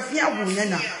 We fian wu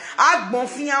nena. Agbon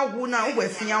fian wu na we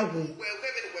fian wu.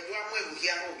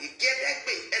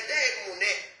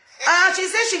 She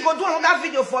said she go do another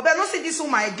video for but I don't see this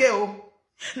woman girl.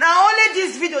 Now only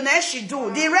this video now she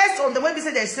do. The rest on the way they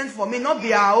say they sent for me, not be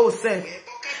her own self.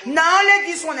 Now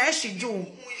only this one now she do.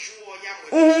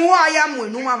 I am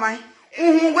with no mama.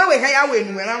 Where we hire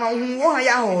when we are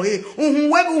hire hoy.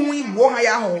 Where we walk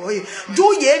hire hoy.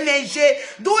 Do ye measure?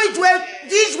 Do it well.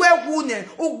 This way wounded.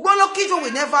 Ugbolokito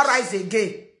will never rise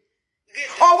again.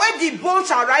 Or when the bone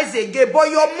shall rise again, but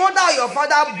your mother or your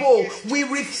father bone will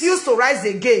refuse to rise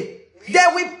again. They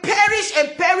will perish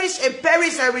and perish and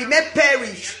perish and remain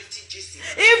perish.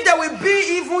 If there will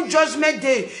be even judgment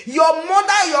day, your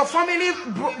mother, your family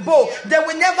bone, they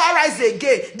will never rise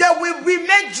again. They will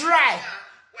remain dry.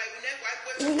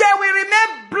 They will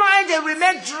remain blind and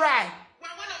remain dry.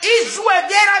 Israel,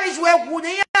 there is where would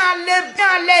even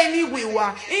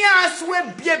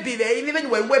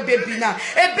when we're baby now.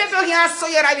 A baby has so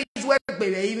your is where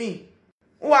baby.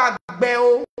 What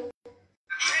bell?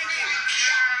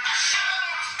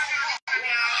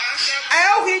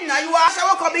 Now you are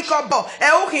so coming couple.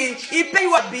 He pay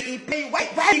you he pay you.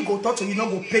 Why you go talk to you? No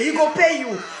go pay. You go pay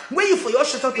you. When you for your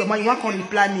shut up your money, you want to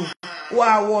reply me.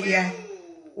 Wow, warrior.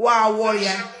 Wow,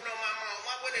 warrior.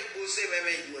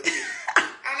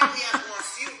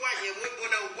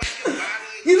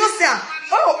 You know, sir.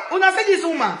 Oh, when I say this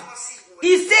woman,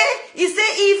 he say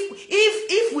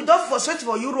if we don't frustrate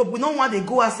for Europe, we don't want to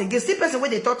go as again. See person where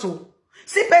they talk to.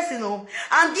 See person, oh.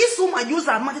 And this woman use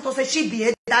her money to say she be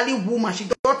a elderly woman. She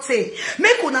don't say.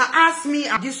 Make una ask me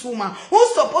and this woman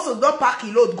who's supposed to not pack a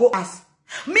load go ask.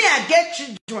 Me I get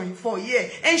children for a year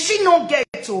and she no get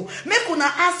to. Make una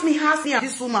ask me and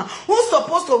this woman who's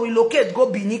supposed to relocate go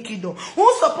Binikido.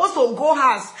 Who's supposed to go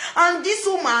house. And this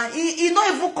woman he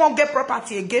not even can get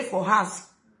property again for house.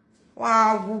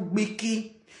 Wow,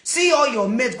 Biki. See all your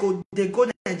mates go, they go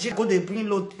Nigeria, go they bring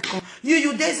load.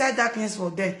 You they say darkness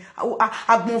for them.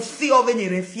 I won't feel of any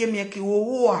refuse me ki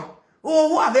who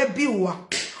have be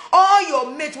all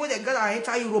your mates when they get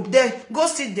enter Europe, there go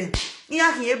sit them.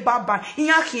 Iya here baba,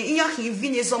 iya here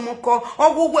vine somoko,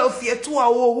 or go well fear to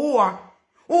our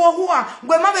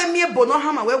Gwema be mi bono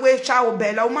hama we cha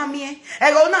obela umamie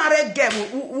e go na re gem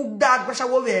u dad basha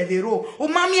wo we vero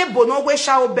umamie bono we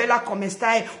cha obela come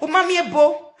style umamie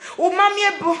bo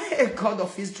a God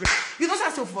of history. You don't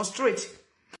have to frustrate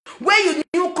when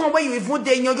you come when you even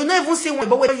dey you don't even say one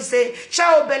but when you say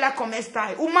cha obela come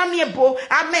style umamie bo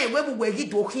amen we gi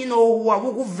do kin no wa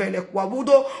wo vele kwa wo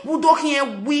do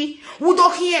kin we do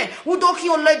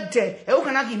kin let there e o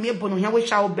kana gi mi bono here we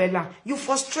cha obela you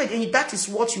frustrate and that is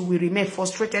what you will remain,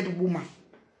 frustrated woman.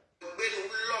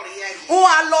 Oh,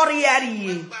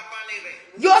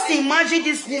 just imagine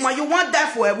this woman, you want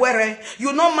that for a wedding,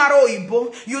 you not marry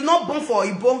Igbo, you not born for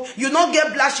Igbo, you not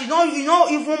get black, you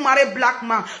not even marry black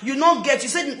man, you not get, you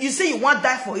say you want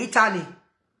that for Italy.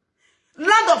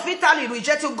 Land of Italy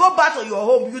reject you, go back to your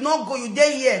home, you not go, you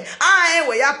there here.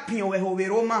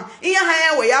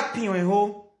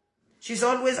 She's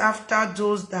always after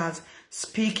those that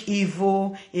speak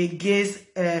evil against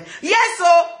yes,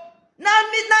 so now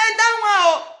midnight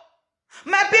down.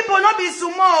 My people not be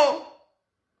sumo.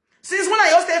 Since when I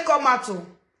just say come out,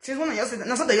 since when I just say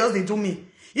that's what they just they do me.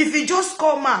 If you just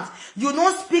come out, you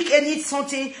don't speak any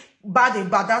something bad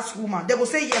about that woman. They will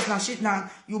say yes, now she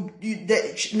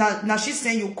now she's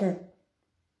saying you come.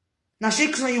 Now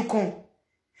she's saying you come.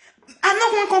 I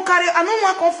don't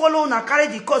want to follow na carry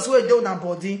the cause where they do na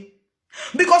body.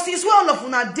 Because it's well of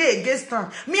una day against her.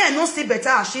 Me, I don't see better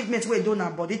achievement where do na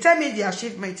body. Tell me the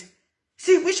achievement.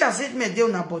 See which achievement they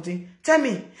on her body. Tell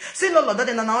me. See no Lord,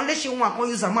 then only she want to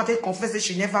use her mouth to confess that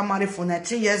she never married for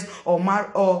 19 years or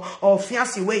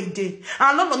fiancé way day.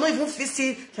 And Lord not even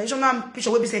see traditional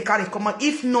picture where be say carry come out.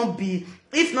 If not be,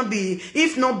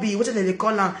 what do they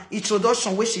call her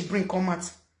introduction where she bring come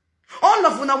out. All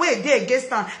of una way day against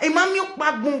her. And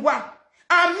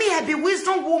me, I be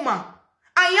wisdom woman.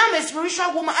 I am a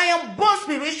spiritual woman. I am born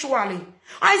spiritually.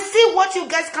 I see what you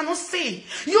guys cannot see.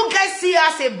 You guys see her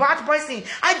as a bad person.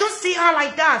 I don't see her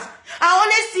like that. I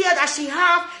only see her that she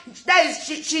have, that is,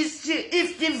 she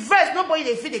if the verse, nobody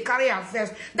they feel they carry her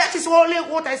verse. That is only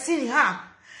what I see in her.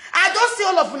 I don't see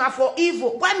all of them for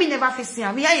evil. Why me never see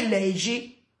her? Me are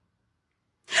lazy.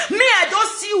 Me, I don't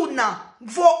see you now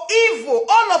for evil.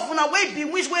 All of them way be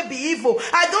which way be evil.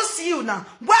 I don't see you now.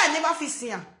 Why I never see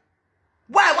her?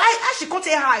 Why she can't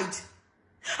hide?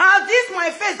 And this my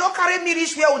face don't carry me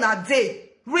rich where on a day.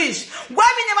 Rich. Why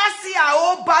me never see her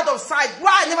whole bad of sight?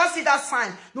 Why I never see that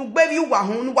sign? No baby you are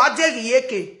home. No wadegi.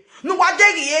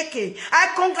 I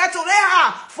congratulate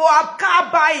her for a car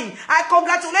buying. I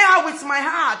congratulate her with my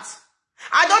heart.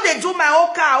 I don't they do my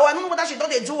own car. I don't know what she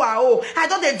don't they do her own. I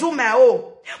don't they do my own.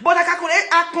 But I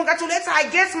congratulate her. I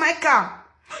get my car.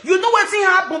 You know what thing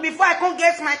happened before I can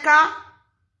get my car?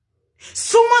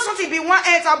 So much something be one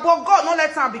enter, but God not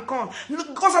let her become.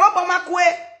 Because a lot of my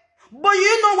way. But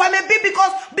you know why? Maybe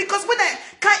because when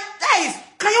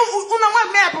can you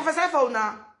want me a professor for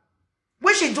now?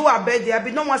 When she do her birthday, I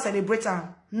be no one celebrate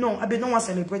her. No, I be no one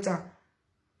celebrate her.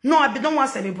 No, I be no one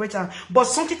celebrate her. But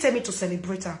something tell me to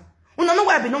celebrate her. You know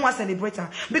why I be no one celebrate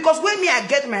her? Because when me I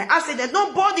get my accident,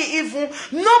 nobody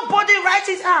write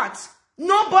it out.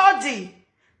 Nobody.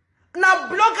 Now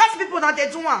bloggers people that they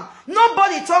do one.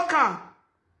 Nobody talking.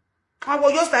 I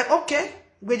was just like, okay,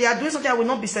 when they are doing something, I will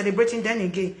not be celebrating then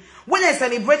again. When I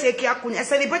celebrate I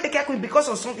celebrate Eke because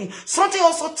of something. Something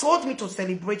also told me to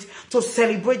celebrate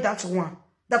that one.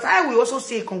 That I will also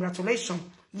say congratulations.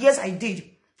 Yes, I did.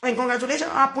 And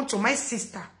congratulations happened to my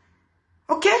sister.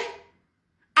 Okay?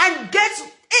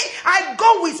 I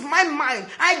go with my mind.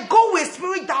 I go with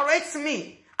spirit directs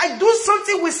me. I do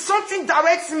something with something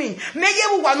directs me.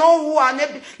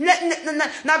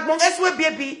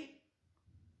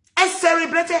 I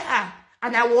celebrated her.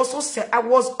 And I was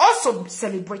also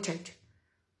celebrated.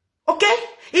 Okay?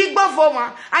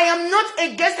 I am not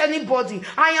against anybody.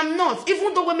 I am not.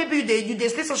 Even though maybe you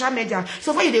stay social media.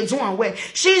 So far you they doing well.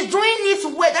 She's doing it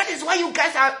well. That is why you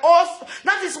guys are off.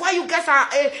 That is why you guys are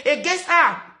against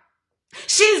her.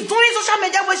 She's doing social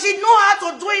media where she know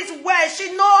how to do it well.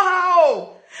 She know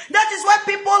how. That is why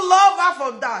people love her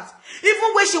for that.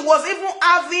 Even when she was even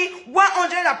having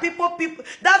 100 people,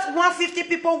 that's 150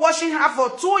 people watching her for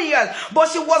 2 years. But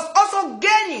she was also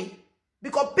gaining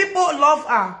because people love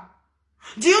her.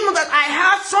 Do you know that I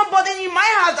have somebody in my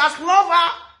house that love her?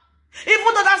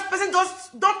 Even though that person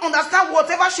don't understand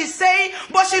whatever she's saying,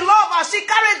 but she love her. She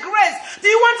carries grace. Do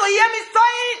you want to hear me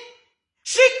saying?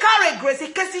 She carry grace,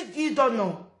 in case you don't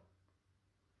know.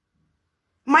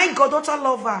 My goddaughter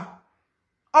love her.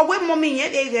 Or when mommy,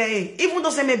 even though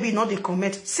say maybe not the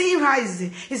comment, seeing her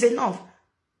is enough.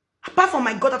 Apart from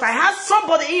my goddaughter, I have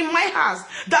somebody in my house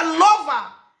that love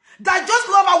her, that just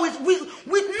love her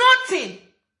with nothing.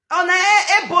 On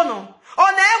a bono,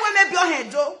 on a maybe your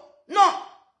head, no.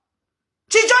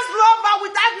 She just love her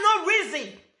without no reason.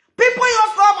 People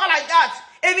just love her like that.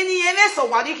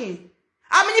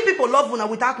 How many people love Una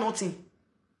without nothing?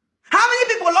 How many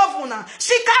people love Una?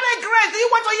 She carry grace. Do you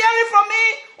want to hear it from me?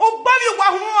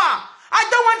 I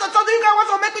don't want to talk. Do you guys want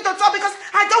to make me to talk? Because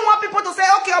I don't want people to say,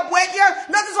 okay,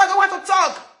 yeah, that is why I don't want to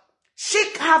talk. She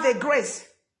have a grace.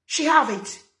 She have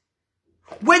it.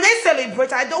 When they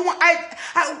celebrate, I don't want, I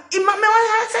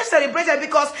say celebrate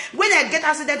because when I get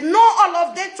accident, no all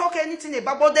of them talk anything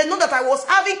about, but they know that I was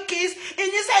having kids in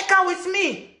this account with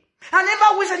me. I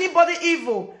never wish anybody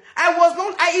evil. I was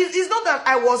not, it's not that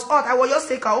I was hot. I was just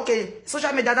take okay,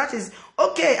 social media, that is,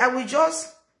 okay, I will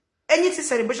just, anything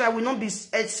celebration, I will not be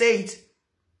say it.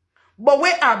 But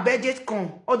when our birthday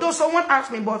come, although someone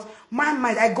asked me, but my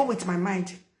mind, I go with my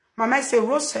mind. My mind say,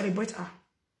 Rose, celebrate her.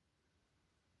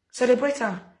 Celebrate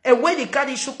her. And when the card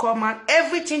issue come out,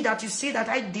 everything that you see that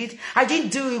I didn't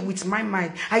do it with my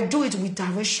mind. I do it with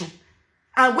direction.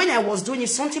 And when I was doing it,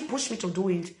 something pushed me to do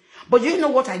it. But you know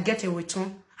what I get in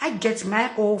return? I get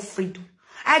my own freedom.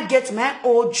 I get my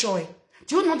own joy.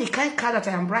 Do you know the kind of car that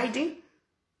I am riding?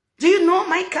 Do you know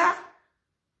my car?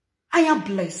 I am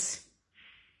blessed.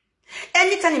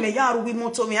 Anytime we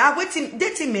motor me, I wait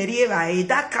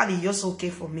that car is just okay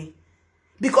for me.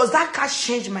 Because that car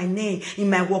changed my name in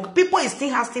my work. People is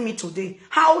still asking me today,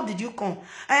 how did you come?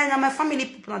 And my family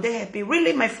people, are they happy?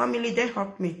 Really, my family, they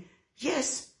helped me.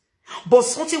 Yes. But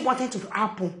something wanted to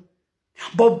happen.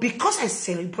 But because I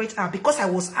celebrate her, because I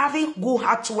was having good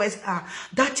heart towards her,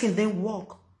 that thing didn't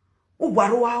work. No,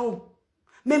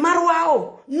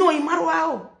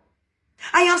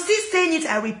 I am still saying it,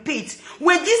 I repeat.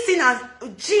 When this thing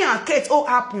G and Kate all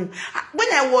happened,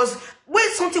 when I was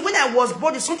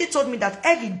body, something told me that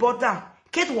Eddie brother,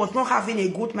 Kate was not having a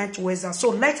good mind towards her,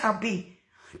 so let her be.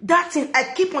 That thing,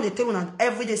 I keep on the table and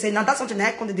every day saying, now that's something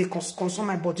I can't consume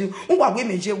my body.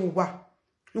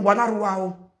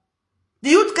 Do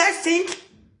you guys think?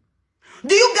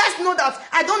 Do you guys know that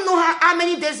I don't know how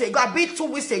many days ago, a bit 2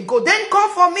 weeks ago, they come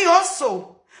for me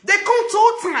also. They come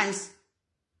 2 times.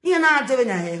 Do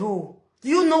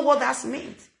you know what that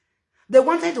means? They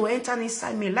wanted to enter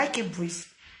inside me like a breeze.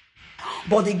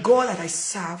 But the God that I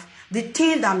serve, the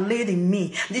thing that laid in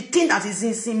me, the thing that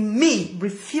is in me,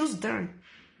 refused them.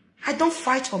 I don't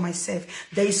fight for myself.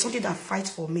 There is something that fights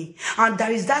for me. And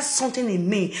there is that something in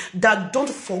me that don't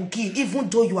forgive, even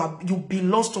though you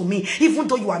belong to me, even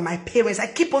though you are my parents.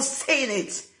 I keep on saying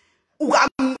it.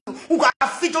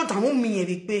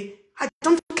 I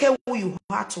don't care who you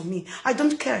are to me. I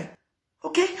don't care.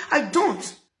 Okay? I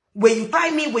don't. When you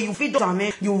try me, when you feed on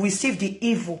me, you receive the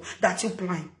evil that you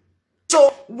plan.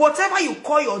 So, whatever you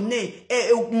call your name,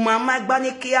 Mama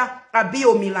Gbanekia, Abi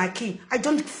Mila, I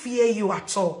don't fear you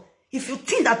at all. If you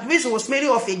think that reason was made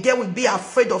of a girl will be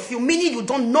afraid of you, meaning you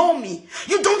don't know me.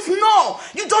 You don't know.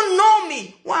 You don't know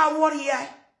me. Wow, warrior.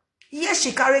 Yes,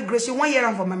 she carried grace. You 1 year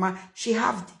on for Mama. She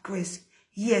have the grace.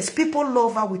 Yes, people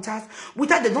love her without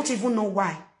they don't even know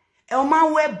why. Elma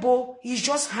Webo is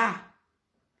just her.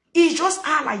 It's just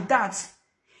her like that.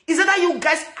 Is it that you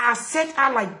guys accept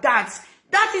her like that?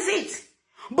 That is it.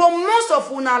 But most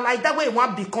of Una like that way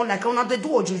want become like Una they do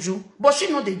ojuju. But she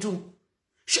know they do.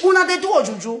 Una they do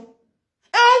ojuju.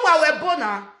 We're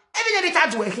bona. Every day they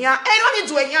do it here. Everybody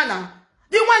do it here now.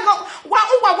 The one go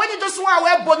when you just want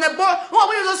we're bona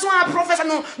when you just want a professor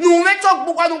no talk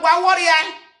book no warrior.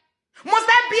 Must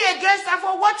I be against her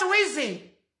for what reason?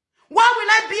 Why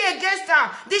will I be against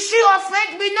her? Did she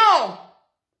offend me? No.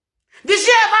 Did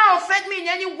she ever offend me in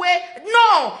any way?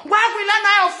 No. Why will I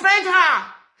not offend her?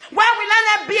 Why will I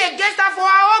not be against her for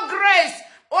her own grace?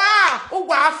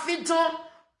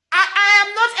 I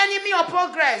am not enemy of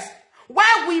progress.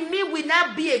 Why will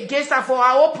not be against her for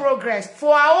our own progress?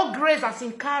 For our own grace as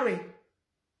in carry?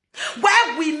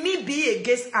 Why will me be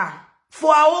against her?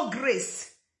 For our own grace.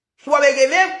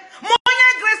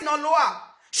 Grace no lower.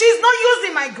 She's not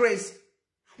using my grace.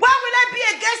 Why will I be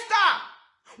against her?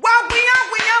 Why will I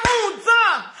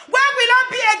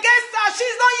be against her?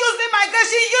 She's not using my grace.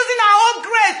 She's using her own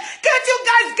grace. Can't you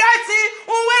guys get it?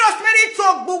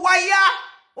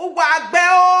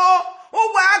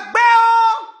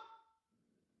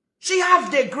 She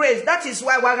have the grace. That is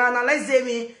why we're analyzing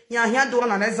me.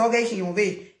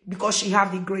 Because she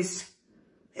have the grace.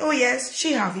 Oh yes,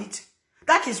 she have it.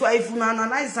 That is why if you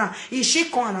analyze her, if she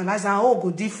can't analyze her, all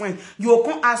go different. You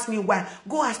can't ask me why.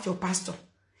 Go ask your pastor.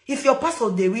 If your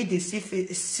pastor, they read the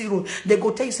zero, they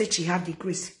go tell you, say she have the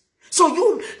grace. So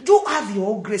you have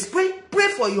your own grace. Pray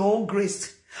for your own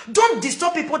grace. Don't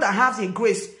disturb people that have the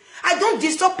grace. I don't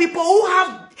disturb people who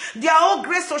have their own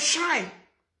grace to shine.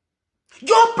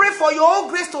 Just pray for your own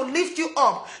grace to lift you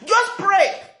up. Just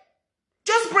pray.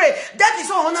 Just pray. That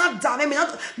is all honor dame. Me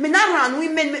not run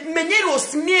women. Me ne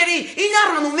rosemary. Ina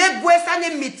ranu me gwesa ne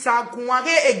mitsa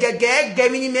kuage egege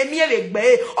mini me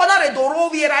miegbe. Ona re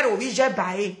dorovi era rovi je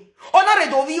bae. Ona re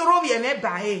dovi rovi me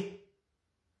bae.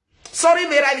 Sorry,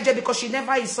 Vera, because she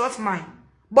never insult mine.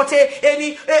 But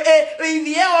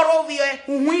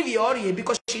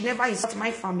because she never insult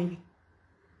my family.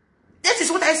 That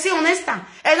is what I say on Esther.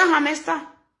 Esther.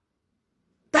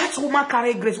 That woman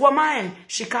carry grace. Woman,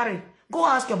 she carry. Go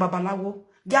ask your babalawo.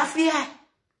 Their fear.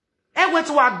 Went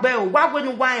to work bell. Why when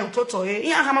you want toto?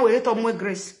 Hama we to more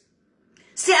grace.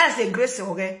 See as a grace,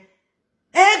 okay?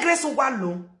 Grace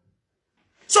wallow.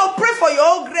 So pray for your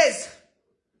own grace.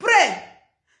 Pray.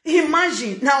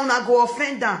 Imagine now una go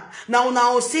offend her. Now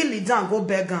una silly down go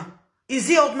beg her. Is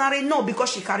it ordinary? No,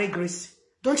 because she carry grace.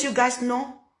 Don't you guys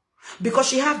know? Because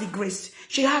she have the grace.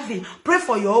 She have it. Pray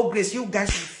for your own grace. You guys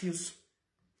refuse.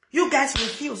 You guys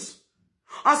refuse.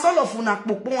 As all of una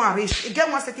pokpon arish.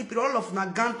 Again one certain period, all of una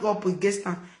gang up against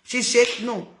her. She shake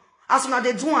no. As una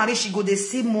they do arish, she go they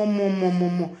see more.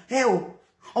 Hey oh.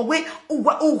 Owe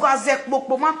ugazek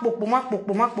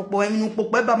pokpoma eminu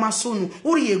pokpe ba masunu.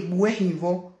 Uri egbuwe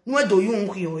hinho. You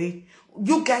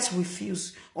guys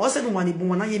refuse. Also, no one is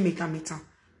born. Ye metamita.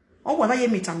 Oh, what ye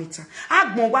metamita.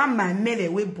 Agbon wa my mere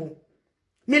webo.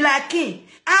 Mila Akim.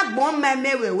 Agbon my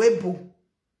mere webo.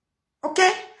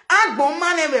 Okay? Agbon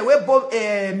man webo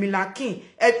Mila Akim.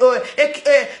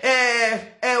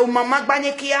 Mama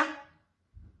Banekia.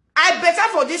 I better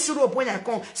for this Europe when I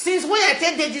come. Since when I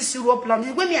take this Europe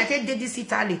land, when I take this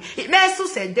Italy, it may so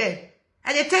said there.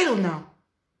 And I tell you now.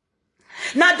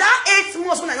 Now that 8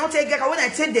 months when I don't take girl, when I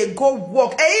say they go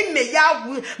work, me make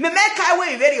I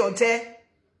way very hotel.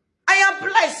 I am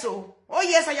blessed, so. Oh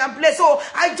yes, I am blessed. So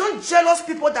I don't jealous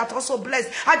people that also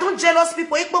blessed. I don't jealous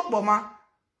people. Yeah,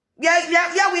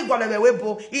 we got away,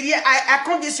 bo. I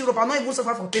come this Europe, I not even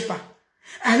suffer for paper.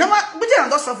 I know what I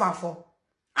don't suffer for.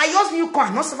 I use new coin,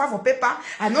 I not suffer for paper.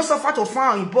 I not suffer to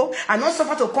find a book. I not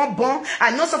suffer to come bon.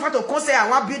 I not suffer to come say I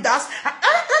want builders.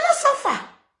 I not suffer.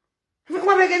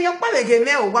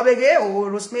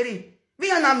 Rosemary.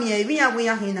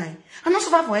 I'm not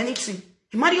suffer for anything.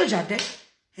 Mario Jade.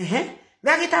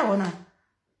 Vagita ona.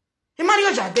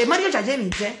 Mario Jade me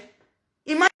there.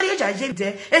 Mario Jade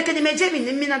there.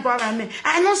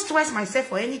 I don't stress myself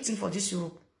for anything for this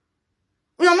Europe.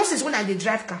 You know, since when I did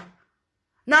drive car.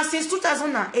 Now since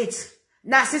 2008.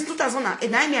 Now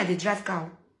I did drive car.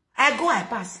 I go, I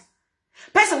pass.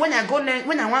 Person when I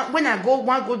go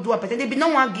want go do a pattern, they be no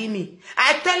one give me.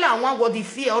 I tell her one what the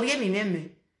fear or me.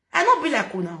 I not be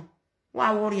like you now.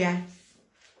 Why warrior?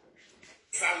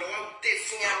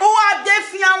 Oh,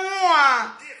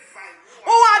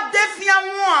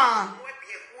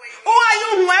 are you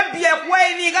who be a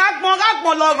way? We got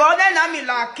more logo than I'm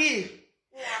lucky.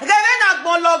 Gavena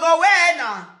bon logo where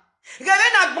now?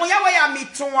 Gavena bon ya way I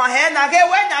meet to one head.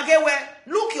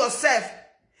 Look yourself.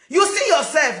 You see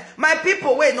yourself, my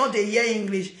people wait not they hear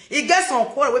English. It gets some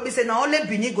quarter where we say now only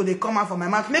Bini go they come out from my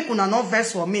mouth. Make una no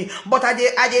verse for me. But I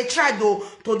they try to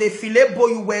the fillet boy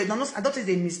you well. No, I don't think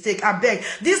it's a mistake. I beg.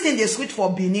 This thing they switch for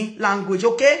Bini language,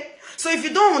 okay? So if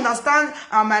you don't understand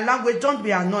my language, don't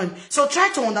be annoyed. So try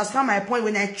to understand my point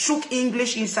when I chook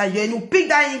English inside you and you pick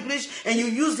that English and you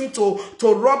use it to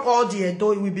rub all the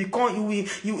dough. It will become it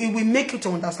will make you to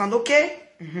understand, okay?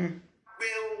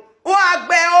 Oh,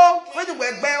 Agbeo, where do we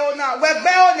Agbeo now? We're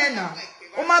Agbeo now.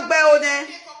 Oh, my Agbeo then.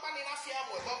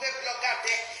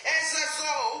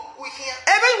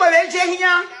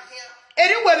 And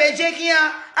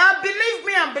believe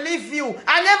me and believe you.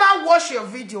 I never watch your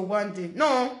video one day.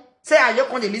 No. Say, I just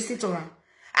want to listen to her.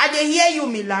 I dey hear you,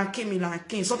 Mila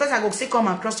Akim. Sometimes I go say come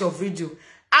across your video.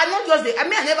 I not just the, I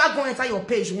never go enter your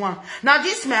page one. Now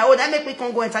this my own, I make me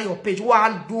come go enter your page.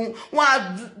 What do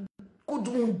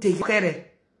they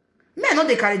men no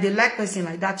they carry the like person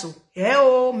like that too. Yeah,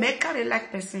 oh, make carry like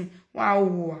person.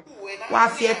 Wow,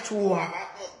 fear too.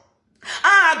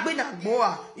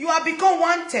 You have become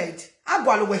wanted. I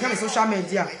go look on social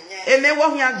media. And me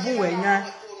what here go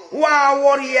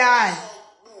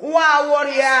Wow,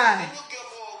 warrior.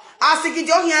 Asiki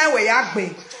jo here we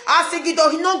agbe. Asigido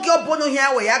he no gyo bono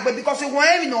here we yagbe because he won't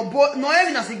even no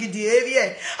even asigidi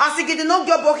area. Asigidi no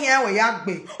gyo bo here we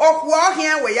yagbe. Okwa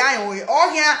here we ya we.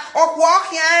 Okwa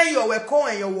here yo we ko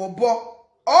en yo wo bo.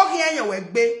 Here yo we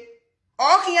gbe.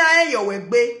 Here yo we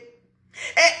gbe.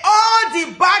 And all the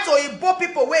bad or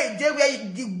people where you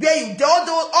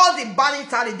all the bad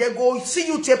Italy, they go see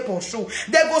you take portion.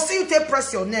 They go see you take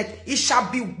press your neck. It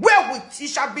shall be well with it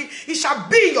shall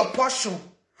be your portion.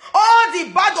 All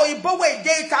the bad or where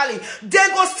they Italy, they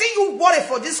go see you worry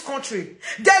for this country.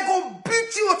 They go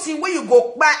beat you till where you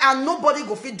go back and nobody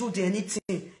go fit do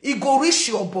anything. It go reach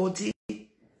your body.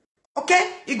 Okay?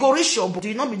 It go reach your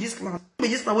body. Not be this land. Be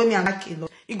this land where me and I kill.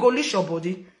 It go reach your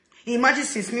body. Imagine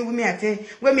since me when me at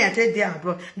there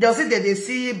abroad, they'll say that they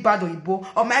see bad Oibo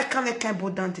or my can't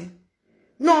both dante.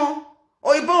 No,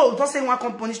 Oibo don't say one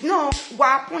can punish. No,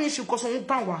 why punish you because on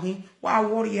power him? Why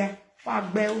warrior? Why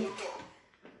bell?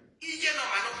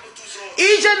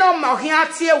 Ije no ma hin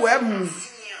atie we mu.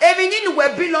 Ebi ni we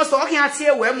bi lo so hin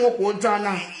atie we mu ko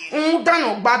dana.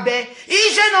 Dana gbabe.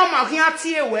 Ije no ma hin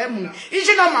atie we mu.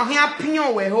 Ije no ma hin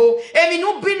apion we ho. Ebi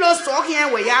nu bi lo so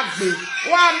hin we ya gbe.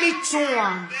 Wa mi tun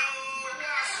wa.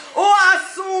 O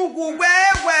asungu we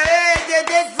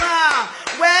de za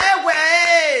we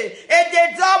e de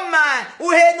doma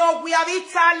uhe no we have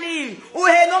Italy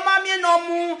uhe no mami no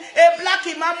mu e black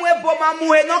mamu e bo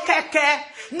mamu e no keke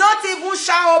not even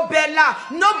Shao Bella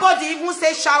nobody even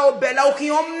say Shao Bella o ki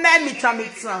on me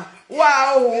mita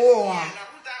wow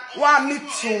wa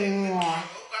mitu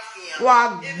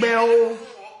wa gbe o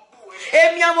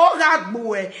emi amo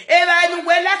gagbo e ra enu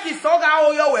we lati so ga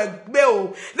oyo we gbe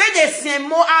o we dey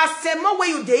semo asemo wey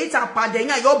you dey eat and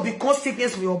padenya you become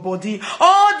sickness for your body.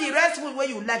 All the rest food wey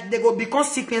you like they go become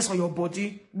sickness for your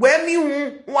body. We mi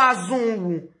hu wa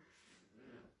zunwu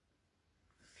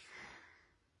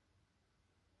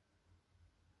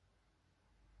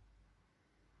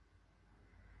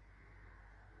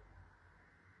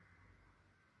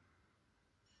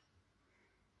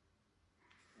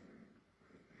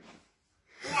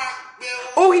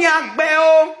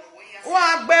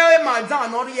wa gbe o e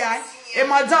madan no ri ai e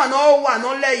madan no wa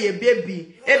no leye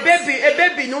baby e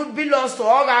baby no bi lo so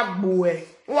o ga gbo e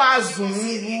wa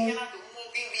zunwu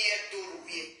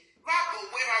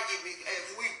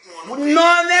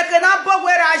no ne ke na bo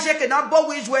we ra je ke na bo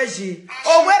we jueji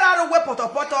o we ra ro we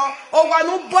potopoto o wa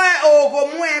nu bo o go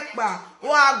mu epa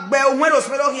wa gbe o nwero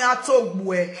smelo hin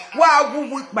atogbu e wa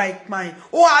gugu ipa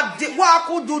wa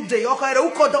ku du de o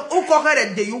kere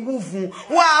de yugu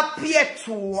wa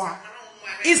pietu wa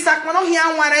isakmono hin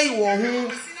anware iwo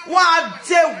hu wa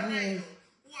dewu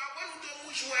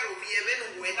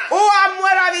o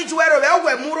amwera bi juero be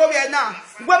we muro be na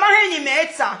gbe ma hen ni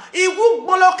meta igu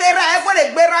gbolokera e gbe le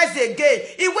gbera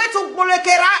zege iwe tu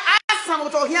gbolokera asan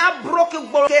to hin broke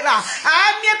gbolokera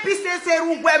a mi pieces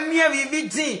eru gbe mi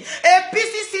vividi e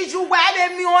pieces ju gbe ade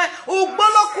mi o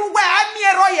gboloku gbe a mi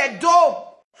ero ye do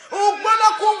o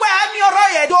gboloku gbe a mi ero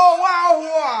ye do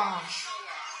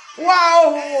wa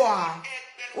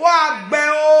gbe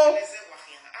o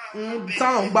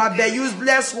but the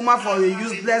useless woman for a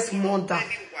useless mother.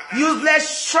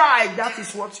 Useless child, that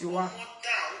is what you are.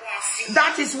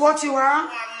 That is what you are.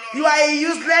 You are a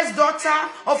useless daughter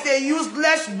of a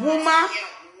useless woman.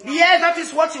 Yes, that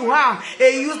is what you are.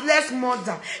 A useless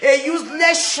mother. A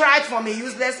useless child from a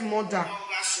useless mother.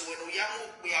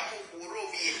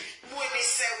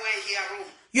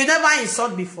 You never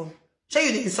insult before. Say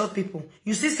you dey insult people.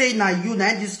 You still say now you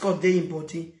now this God dey in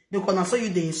body. Because now so you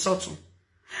dey insult them.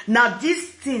 Now this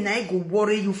thing now go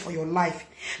worry you for your life.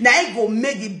 Now it go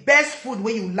make the best food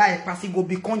where you like, because it go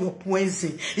become your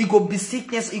poison. It go be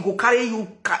sickness. It go carry you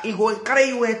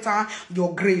enter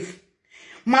your grave.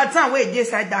 Madam, where they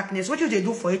side darkness, what you they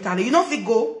do for Italy? You know if you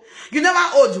go, you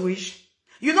never old wish.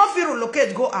 You know if you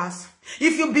relocate, go ask.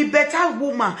 If you be better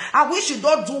woman, I wish you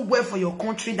don't do well for your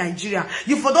country, Nigeria.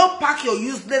 You for don't pack your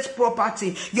useless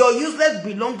property, your useless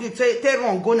belongings,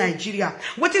 go Nigeria.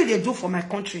 What do they do for my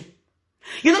country?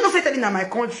 You don't know say telling my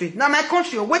country. Now my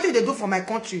country, what did they do for my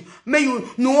country? May you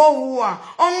know who are.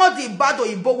 All the bad or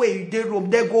Igbo way they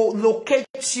rob, they go locate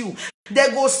you.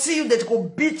 They go see you, they go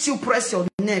beat you, press your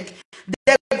neck.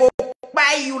 They go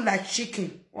buy you like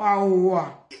chicken.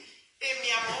 Wow.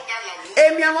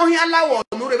 Emi amo hin lawo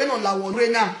nure be no lawo nure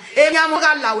na. Emi amo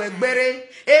ga lawo egbere.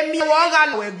 Emi wo ga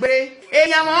lawo egbere.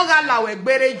 Emi amo ga lawo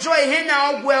egbere. Joy he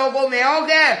na ogwe ogo me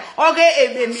oge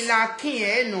ebe Mila kin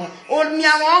e no. Emi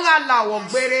amo ga lawo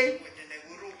egbere.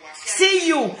 See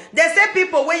you. They say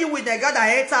people when you with the God that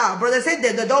hate her, brother say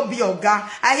they don't be your God.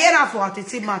 I hear that for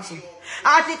Atiti Matu.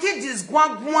 Atiti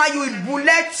Disguagua you, it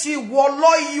bullet you,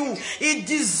 wallow you, it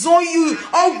disown you,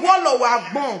 all wallow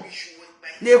agbon.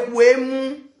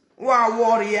 Nekwemu. Wa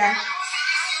warrior.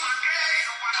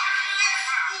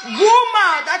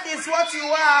 Woman, that is what you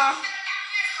are.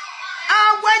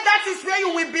 And when that is where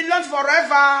you will belong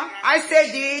forever. I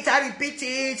said it, I repeat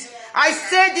it. I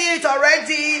said it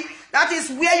already. That is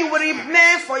where you will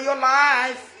remain for your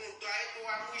life.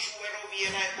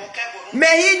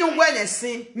 Mehinu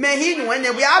wenesi, mehinu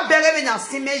wene we are begging na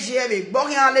simejere,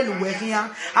 boring hallelujah.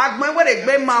 Agmen where they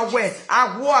be my way,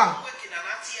 agua.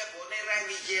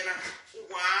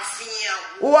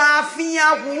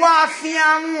 Wafia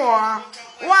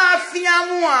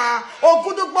mua,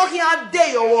 ogudu boki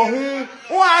ade yo hun,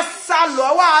 wa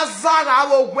salo, wa zara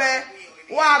wo we,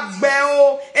 wa gbe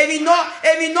o, evi no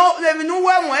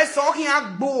we mo e so ki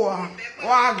agbo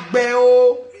wa gbe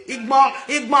o,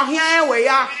 igbo hian we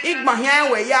ya,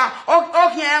 o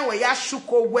hian we ya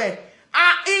shuko we.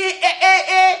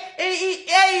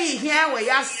 Hian we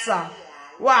ya sa.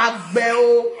 Wa gbe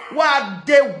o, wa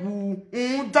dewu.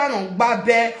 Dano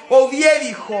babe, ovie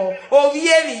riho,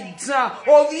 ovie dan,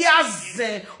 ovie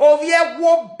azen, ovie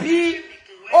wobi,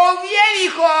 ovie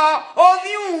riho,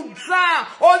 ovie dan,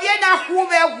 ovie na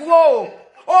huve wo,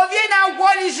 ovie na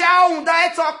wolija unda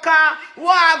etoka,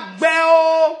 wa gbe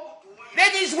o.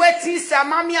 Ladies waiting sa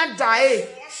mamia dae.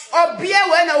 Obie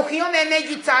when na ukion me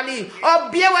Italy,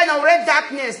 obie when na red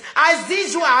darkness. As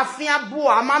this you afia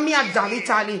boa, mami a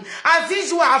Italy. As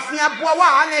this you afia boa,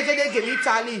 wa aneve de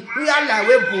Italy. We are like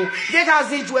webo. Get as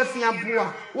this you afia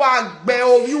boa, wa gbe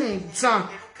o yun tan,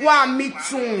 wa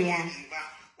mitun,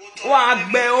 wa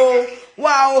gbe o,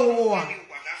 wa o.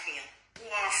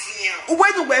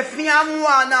 When we fiam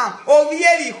wana,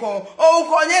 ovie riho, o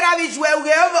konera vijwe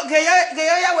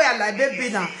geyo we like baby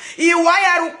na.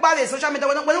 Iwaya rukba de social media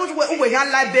when we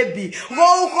like baby.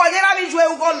 Go konera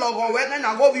vijwe go logo we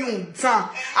na go bi untan.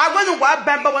 Agbenu wa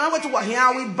bemba when we to wa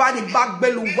here we bad the back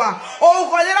beluwa. O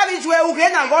konera vijwe uge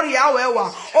na go ria we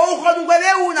wa. O konu we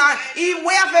una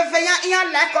iwe afefe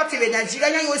yan like ot be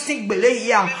Nigeria you sing bele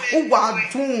here. U wa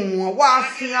dun wa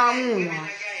fiam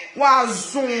wa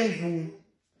zungu.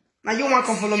 Now you want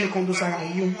to follow me come do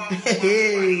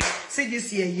you. See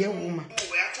this here, woman.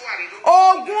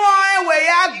 Oh, go away,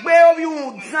 I bail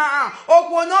you down. Oh,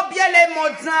 go not be a more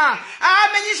down.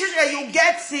 How many children you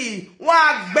get see?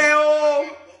 What bail?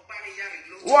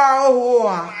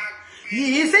 Wow.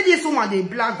 He said this woman they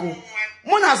black go.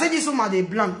 Mona said this woman they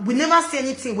blank. We never see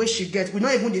anything where she get. We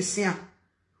not even the see her.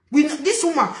 This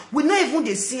woman, we not even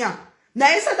the see her.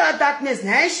 Now inside that darkness,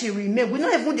 now she remain. We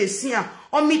not even the see her.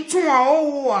 On me too,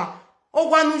 oh,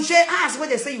 wanuje ask where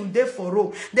they say you there for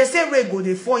row. They say Ray go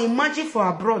there for. Imagine for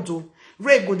abroad, oh,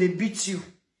 Ray go they beat you.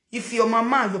 If your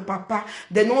mama and your papa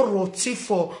they not roti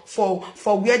for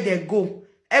where they go.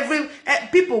 Every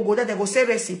people go there, they go say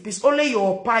rest in peace. Only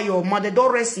your pa, your mother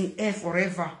don't rest in air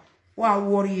forever. Wa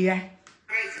warrior,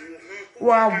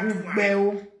 wa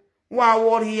bubeo, wa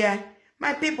warrior.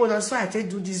 My people, that's why I take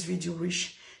do this video.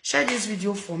 Rich, share this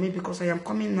video for me because I am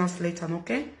coming now later,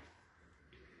 okay?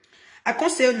 I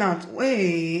can't say now,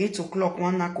 wait, 8 o'clock,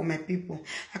 1 hour, my people.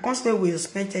 I can't say we'll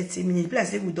spend 30 minutes. Please, I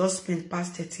say we don't spend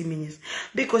past 30 minutes.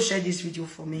 Because share this video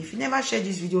for me. If you never share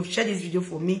this video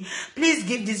for me. Please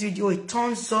give this video a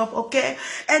thumbs up, okay?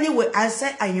 Anyway, I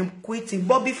said I am quitting.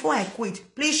 But before I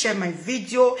quit, please share my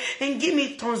video and give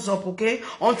me thumbs up, okay?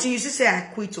 Until you say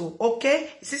I quit,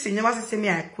 okay? Since you never say me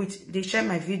I quit, they share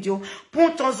my video.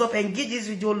 Put thumbs up and give this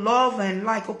video love and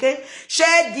like, okay?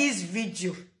 Share this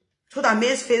video. So that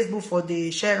makes Facebook for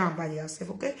the share and by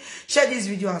yourself, okay? Share this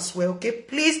video as well, okay?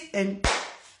 Please and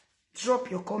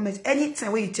drop your comments.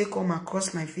 Anytime when you take come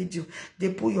across my video,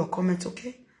 they put your comments,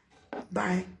 okay?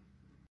 Bye.